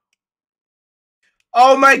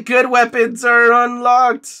 All my good weapons are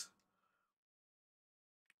unlocked.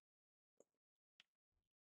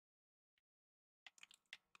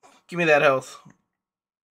 Give me that health.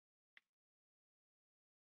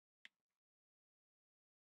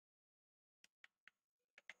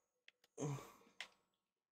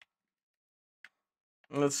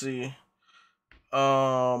 Let's see.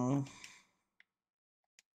 Um.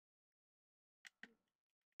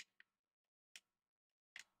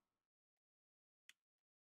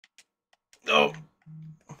 Oh.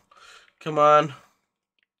 Come on.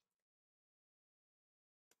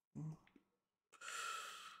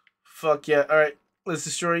 Fuck yeah. Alright. Let's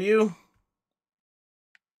destroy you.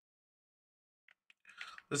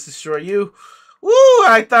 Let's destroy you. Woo!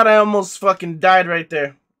 I thought I almost fucking died right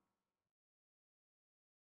there.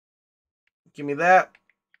 Give me that.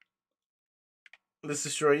 Let's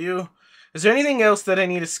destroy you. Is there anything else that I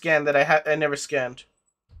need to scan that I never scanned?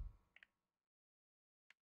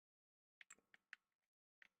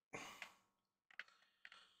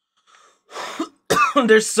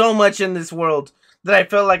 There's so much in this world that I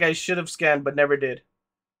felt like I should have scanned but never did.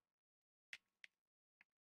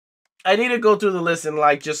 I need to go through the list and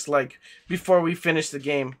just before we finish the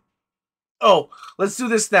game. Oh, let's do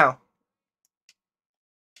this now.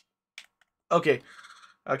 Okay.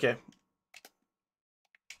 Okay.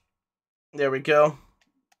 There we go.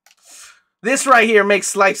 This right here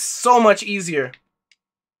makes life so much easier.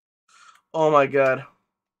 Oh my god.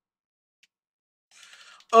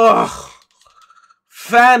 Ugh.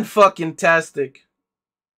 Fan-fucking-tastic.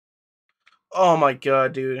 Oh my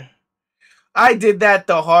god, dude. I did that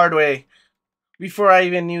the hard way. Before I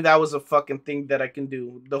even knew that was a fucking thing that I can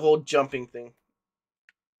do. The whole jumping thing.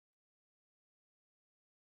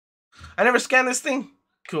 I never scanned this thing?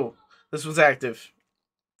 Cool. This was active.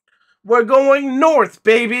 We're going north,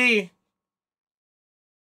 baby!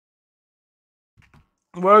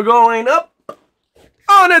 We're going up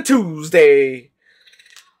on a Tuesday.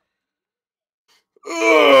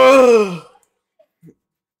 Ugh.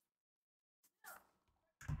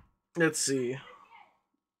 Let's see.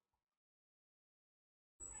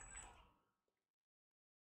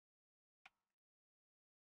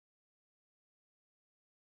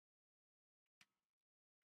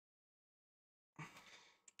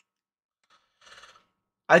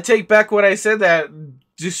 I take back what I said that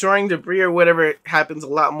destroying debris or whatever happens a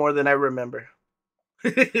lot more than I remember.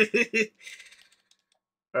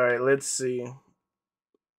 Alright, let's see.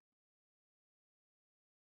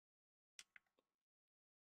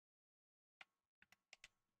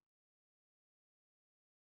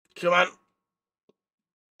 Come on.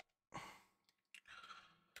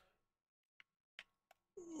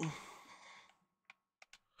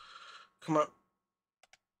 Come on.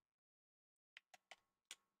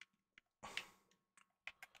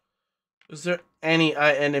 Is there any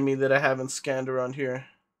enemy that I haven't scanned around here?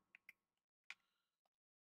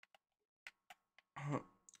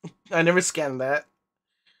 I never scanned that.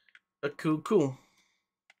 Cool.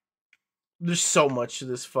 There's so much to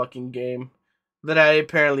this fucking game that I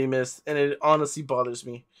apparently missed, and it honestly bothers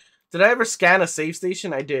me. Did I ever scan a save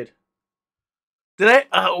station? I did. Did I?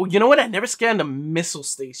 Oh, you know what? I never scanned a missile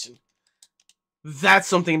station. That's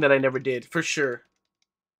something that I never did, for sure.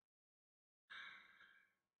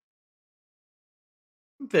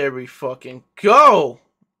 There we fucking go!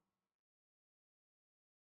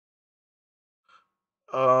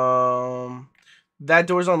 That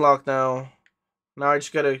door's unlocked now. Now I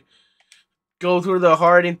just gotta go through the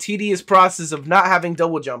hard and tedious process of not having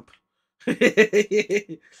double jump.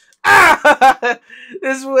 Ah!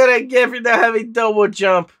 This is what I get for not having double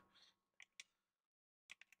jump.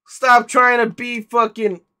 Stop trying to be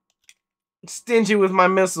fucking stingy with my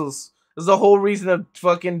missiles. There's the whole reason of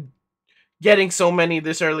fucking getting so many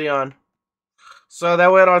this early on. So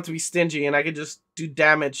that way I don't have to be stingy and I can just do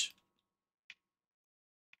damage.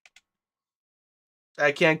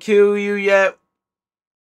 I can't kill you yet.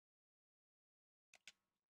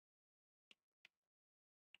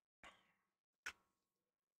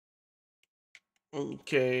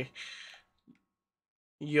 Okay.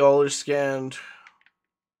 Y'all are scanned.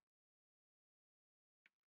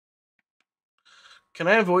 Can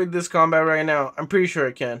I avoid this combat right now? I'm pretty sure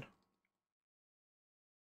I can.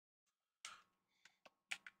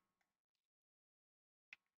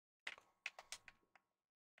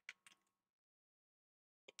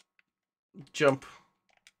 Jump.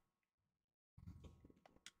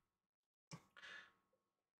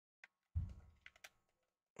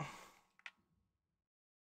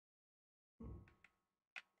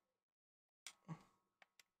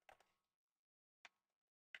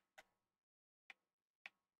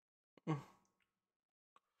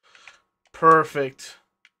 Perfect.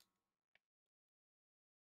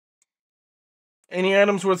 Any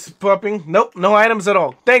items worth popping? Nope, no items at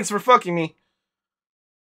all. Thanks for fucking me.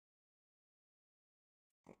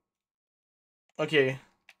 Okay.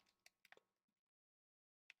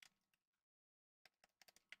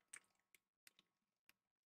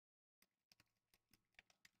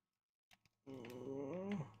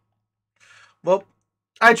 Well,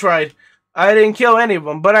 I tried. I didn't kill any of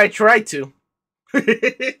them, but I tried to.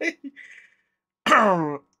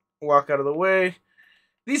 Walk out of the way.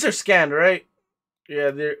 These are scanned, right?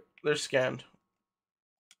 Yeah, they're scanned.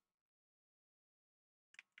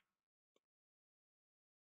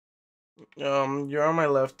 You're on my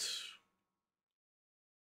left.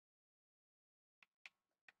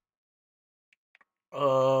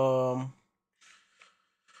 Am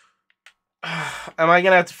I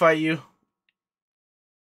gonna have to fight you?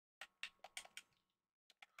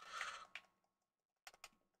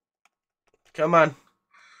 Come on.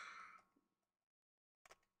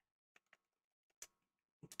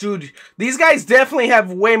 Dude, these guys definitely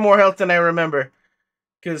have way more health than I remember.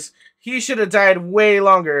 Because he should have died way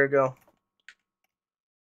longer ago.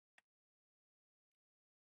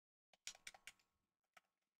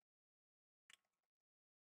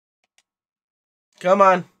 Come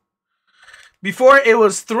on. Before, it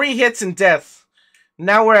was 3 hits and death.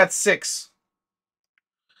 Now we're at 6.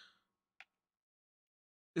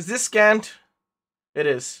 Is this scanned? It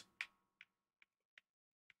is.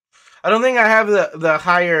 I don't think I have the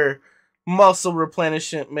higher muscle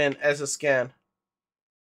replenishment as a scan.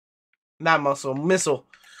 Not muscle, missile.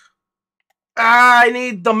 Ah, I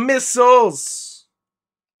need the missiles.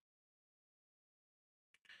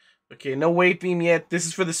 Okay, no weight beam yet. This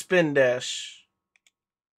is for the spin dash.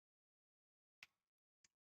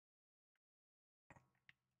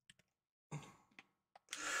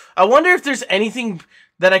 I wonder if there's anything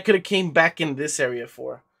that I could have came back in this area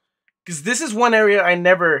for. Because this is one area I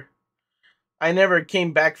never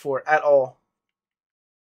came back for at all.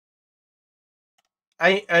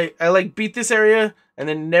 I like beat this area and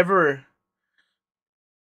then never...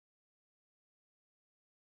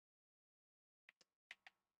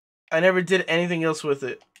 I never did anything else with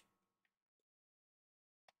it.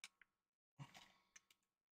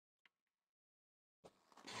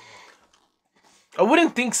 I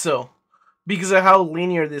wouldn't think so. Because of how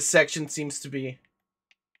linear this section seems to be.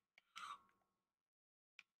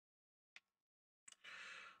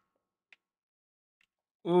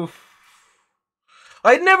 Oof.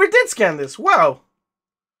 I never did scan this. Wow.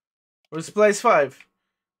 Where's supplies 5?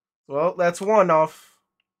 Well, that's 1 off.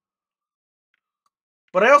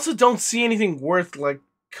 But I also don't see anything worth, like,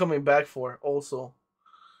 coming back for, also.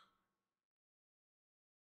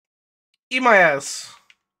 Eat my ass.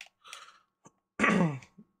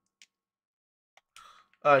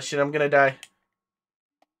 Shit, I'm gonna die.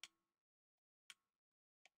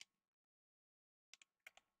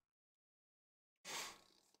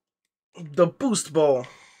 The boost ball.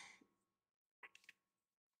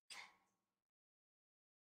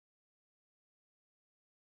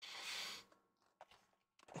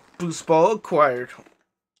 Boost ball acquired.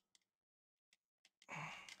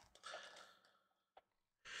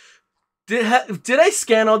 Did I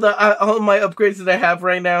scan all my upgrades that I have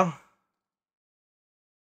right now?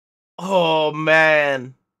 Oh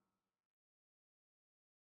man.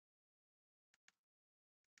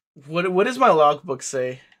 What does my logbook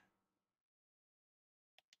say?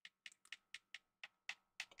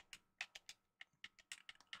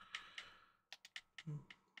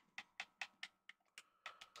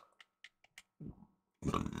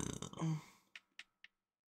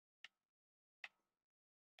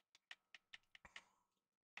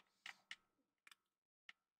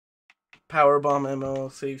 Power bomb ammo,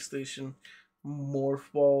 save station, morph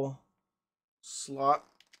ball, slot.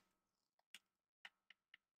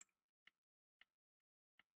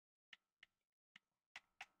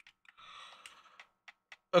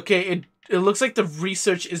 Okay, it looks like the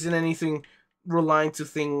research isn't anything relying to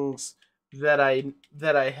things that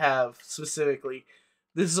I have specifically.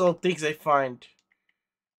 This is all things I find.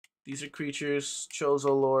 These are creatures, Chozo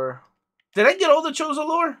lore. Did I get all the Chozo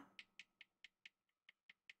lore?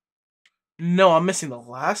 No, I'm missing the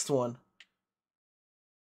last one.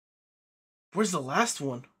 Where's the last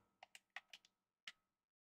one?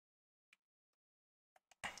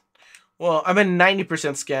 Well, I'm at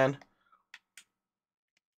 90% scan.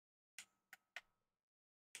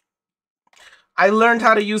 I learned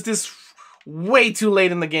how to use this way too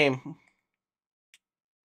late in the game.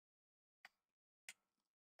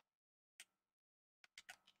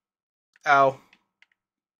 Ow.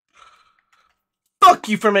 Fuck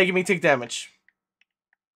you for making me take damage.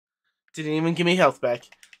 Didn't even give me health back.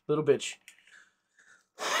 Little bitch.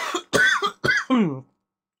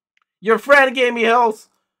 Your friend gave me health.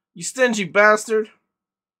 You stingy bastard.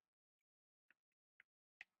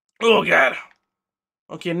 Oh god.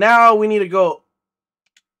 Okay, now we need to go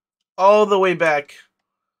all the way back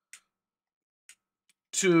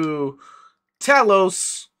to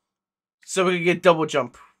Talos so we can get double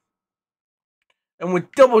jump. And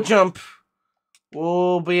with double jump,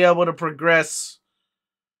 we'll be able to progress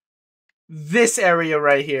this area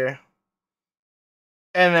right here.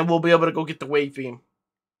 And then we'll be able to go get the wave beam.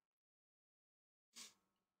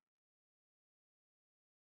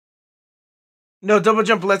 No, double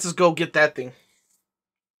jump lets us go get that thing.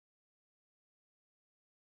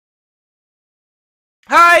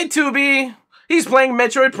 Hi, Tubi! He's playing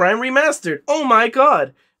Metroid Prime Remastered. Oh my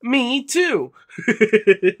god. Me too.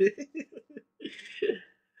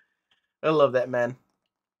 I love that, man.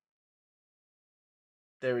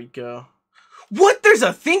 There we go. What? There's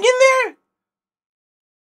a thing in there?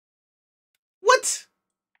 What?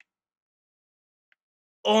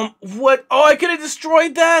 What? Oh, I could have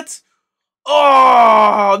destroyed that?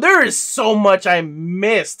 Oh, there is so much I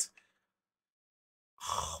missed.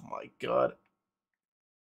 Oh my god.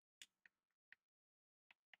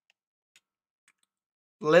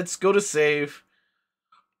 Let's go to save.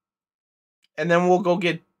 And then we'll go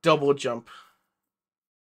get double jump.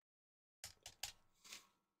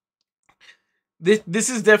 This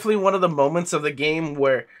is definitely one of the moments of the game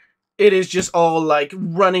where it is just all like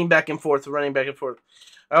running back and forth, running back and forth.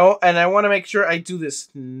 Oh, and I want to make sure I do this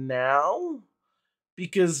now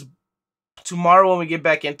because tomorrow when we get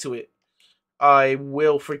back into it, I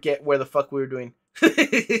will forget where the fuck we were doing.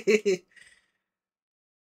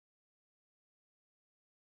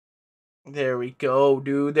 There we go,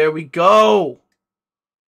 dude. There we go.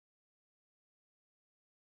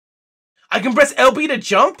 I can press LB to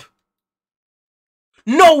jump?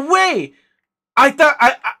 No way! I thought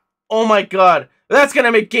oh my god. That's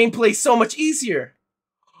gonna make gameplay so much easier.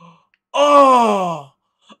 Oh!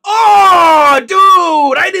 Oh,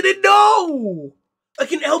 dude! I didn't know! I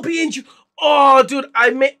can LB and you. Oh, dude,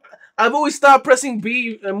 I've always thought pressing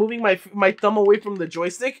B and moving my thumb away from the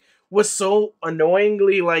joystick was so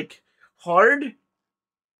annoyingly like hard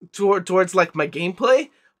towards like my gameplay.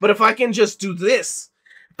 But if I can just do this,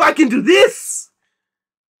 if I can do this,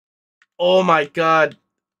 oh my god,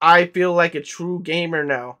 I feel like a true gamer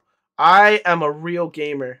now. I am a real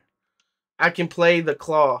gamer. I can play the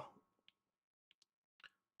claw.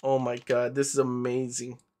 Oh my god, this is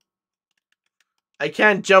amazing. I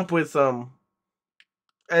can't jump with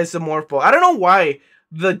as the morph ball. I don't know why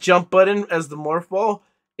the jump button as the morph ball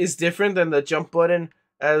is different than the jump button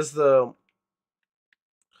as the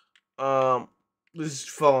this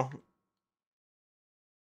fall.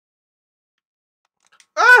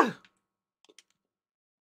 Ah!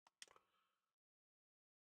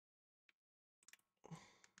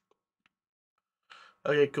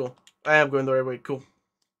 Okay, cool. I am going the right way. Cool.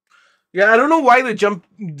 Yeah, I don't know why the jump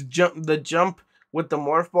with the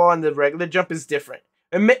morph ball and the regular jump is different.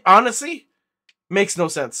 It honestly makes no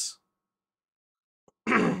sense.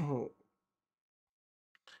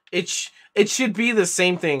 It should be the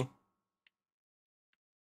same thing.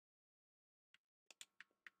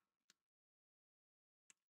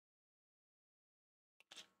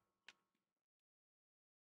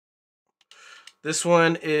 This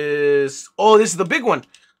one is this is the big one.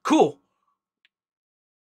 Cool.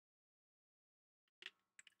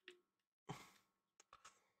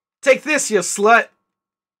 Take this, you slut.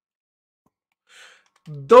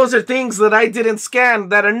 Those are things that I didn't scan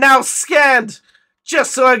that are now scanned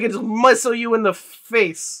just so I could muscle you in the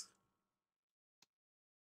face.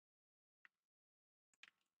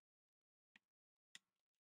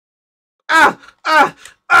 Ah! Ah!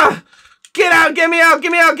 Ah! Get out! Get me out!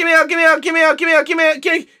 Get me out! Get me out! Get me out! Get me out! Get me out! Get me out!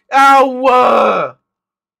 Get me out! Ow!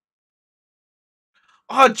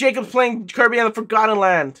 Oh, Jacob's playing Kirby and the Forgotten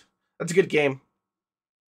Land. That's a good game.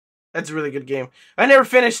 That's a really good game. I never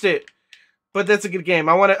finished it, but that's a good game.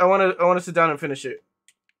 I want to sit down and finish it.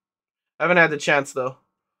 I haven't had the chance though.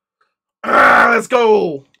 Let's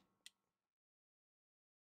go.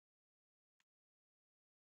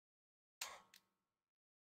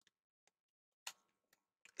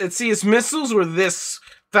 Let's see, his missiles were this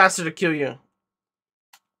faster to kill you.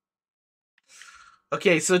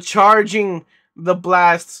 Okay, so charging the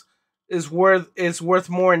blast is worth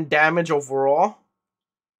more in damage overall.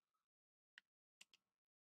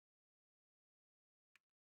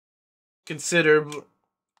 Considerably.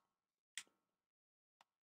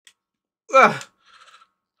 Ugh.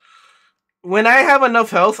 When I have enough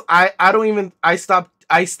health, I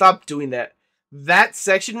stop doing that. That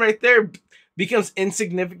section right there becomes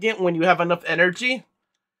insignificant when you have enough energy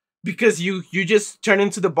because you just turn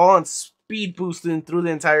into the ball and speed boosting through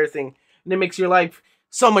the entire thing, and it makes your life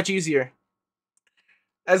so much easier.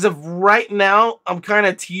 As of right now, I'm kind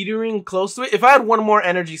of teetering close to it. If I had one more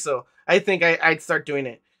energy, so I think I'd start doing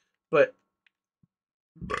it, but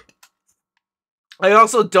I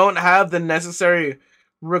also don't have the necessary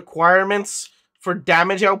requirements for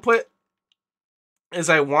damage output as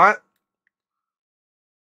I want.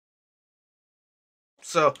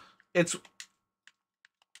 So it's.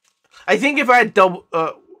 I think if I had double,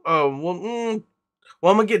 well, I'm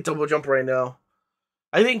gonna get double jump right now.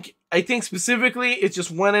 I think specifically it's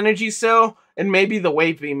just one energy cell and maybe the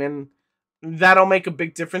wave beam, and that'll make a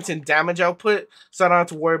big difference in damage output. So I don't have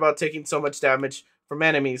to worry about taking so much damage from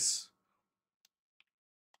enemies.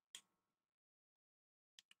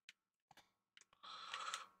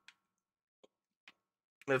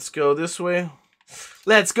 Let's go this way.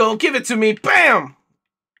 Let's go. Give it to me. Bam!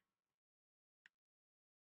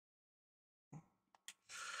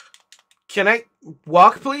 Can I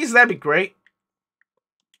walk, please? That'd be great.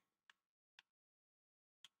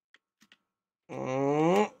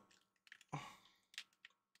 Mm.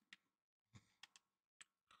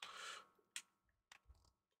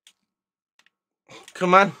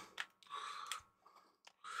 Come on.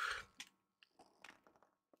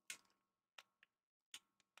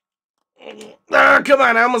 Come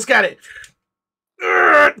on, I almost got it.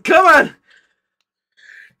 Come on.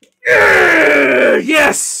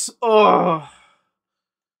 Yes. Oh.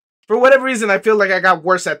 For whatever reason, I feel like I got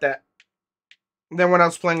worse at that than when I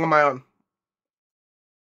was playing on my own.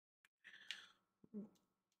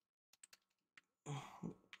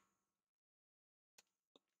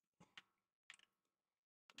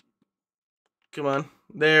 Come on.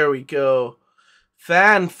 There we go.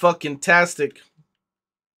 Fan-fucking-tastic.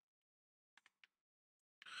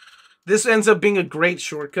 This ends up being a great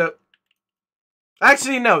shortcut.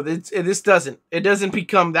 Actually, no, this doesn't. It doesn't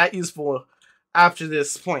become that useful after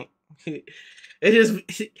this point. It is.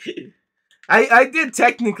 I did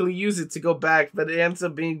technically use it to go back, but it ends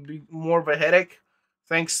up being more of a headache,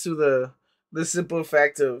 thanks to the simple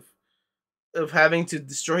fact of having to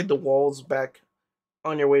destroy the walls back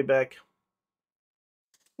on your way back.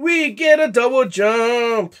 We get a double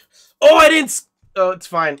jump. Oh, I didn't. Oh, it's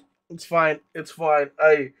fine. It's fine. It's fine.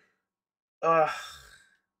 Uh,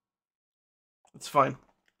 it's fine.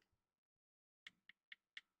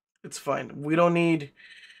 It's fine. We don't need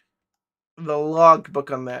the logbook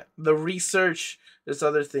on that. The research, there's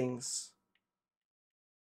other things.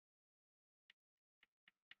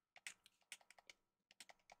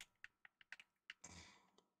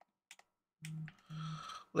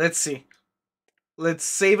 Let's see. Let's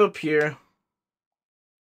save up here.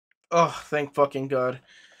 Oh, thank fucking God.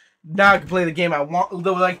 Now I can play the game I want,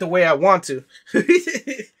 like the way I want to.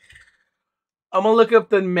 I'm gonna look up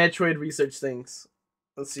the Metroid research things.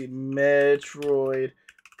 Let's see. Metroid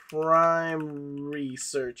Prime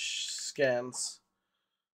research scans.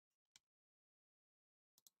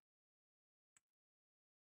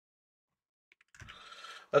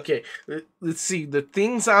 Okay, let's see. The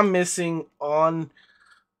things I'm missing on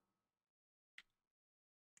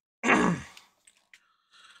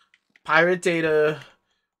Pirate Data.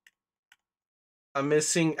 I'm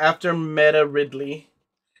missing after Meta Ridley.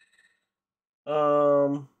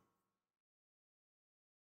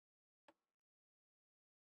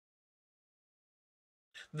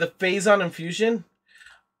 The Phazon infusion.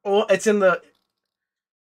 Oh, it's in the.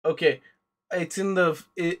 Okay, it's in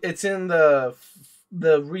the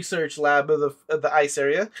research lab of the ice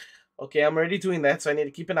area. Okay, I'm already doing that, so I need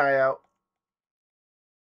to keep an eye out.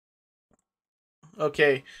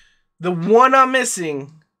 Okay, the one I'm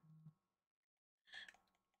missing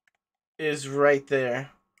is right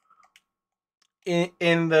there in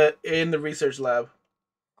the research lab.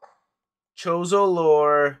 Chozo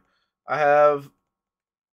lore. I have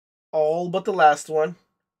all but the last one.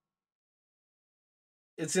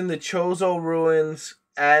 It's in the Chozo ruins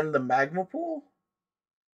and the magma pool.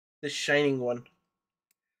 The shining one.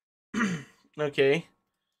 Okay.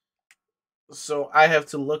 So I have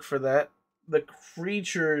to look for that. The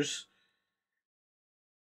creatures.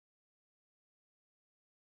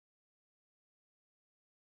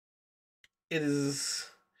 It is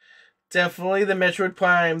definitely the Metroid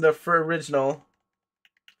Prime, the original.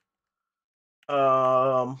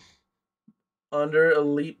 Um, under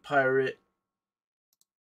Elite Pirate.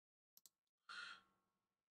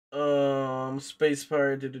 Space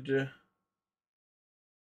Pirate.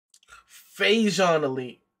 Phazon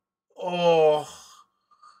Elite. Oh,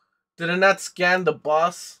 did I not scan the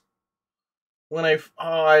boss? When I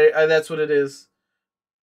that's what it is.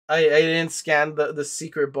 I didn't scan the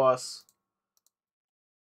secret boss.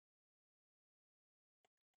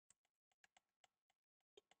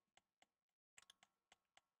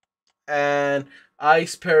 And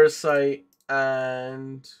Ice Parasite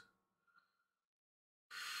and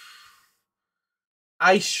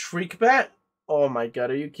Ice Shriekbat? Oh my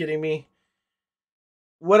God, are you kidding me?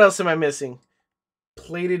 What else am I missing?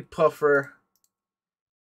 Plated Puffer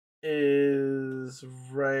is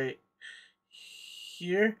right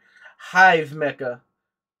here. Hive Mecha.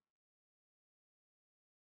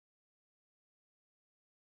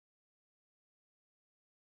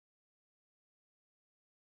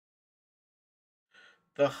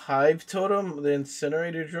 The Hive Totem, the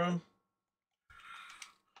Incinerator Drone.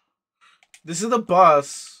 This is the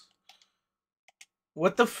boss.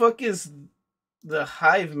 What the fuck is the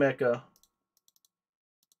Hive Mecha?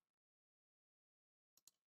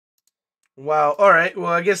 Wow, alright,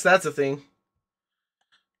 well, I guess that's a thing.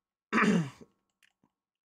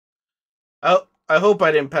 I hope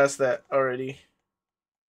I didn't pass that already.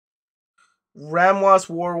 Ram wasp,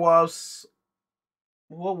 war wasp.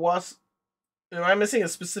 What wasp? Am I missing a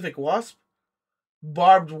specific wasp?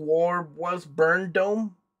 Barbed war wasp, burn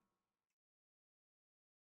dome.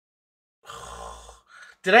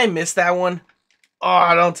 Did I miss that one?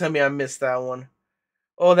 Oh, don't tell me I missed that one.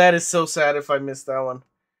 Oh, that is so sad if I missed that one.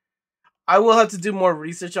 I will have to do more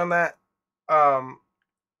research on that. Um,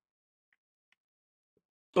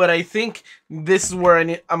 but I think this is where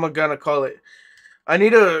I'm gonna call it. I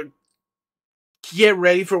need to get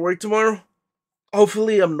ready for work tomorrow.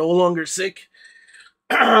 Hopefully, I'm no longer sick.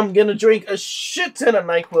 I'm gonna drink a shit ton of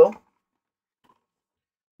NyQuil.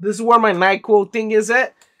 This is where my NyQuil thing is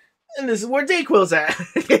at, and this is where Dayquil's at.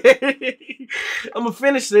 I'm gonna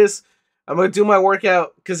finish this. I'm gonna do my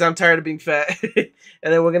workout because I'm tired of being fat, and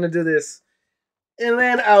then we're gonna do this, and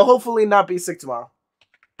then I'll hopefully not be sick tomorrow.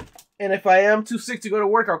 And if I am too sick to go to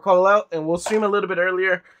work, I'll call out and we'll stream a little bit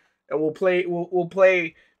earlier, and we'll play. We'll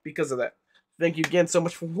play because of that. Thank you again so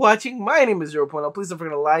much for watching. My name is Gerbil.O. Please don't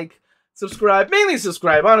forget to like, subscribe. Mainly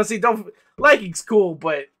subscribe. Honestly, don't liking's cool,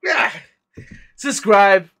 but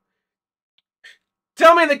subscribe.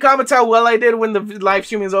 Tell me in the comments how well I did when the live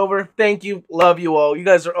stream is over. Thank you. Love you all. You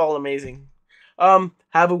guys are all amazing. Have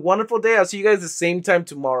a wonderful day. I'll see you guys the same time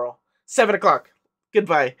tomorrow. 7 o'clock.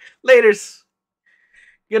 Goodbye. Laters.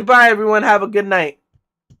 Goodbye, everyone. Have a good night.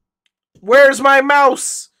 Where's my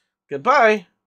mouse? Goodbye.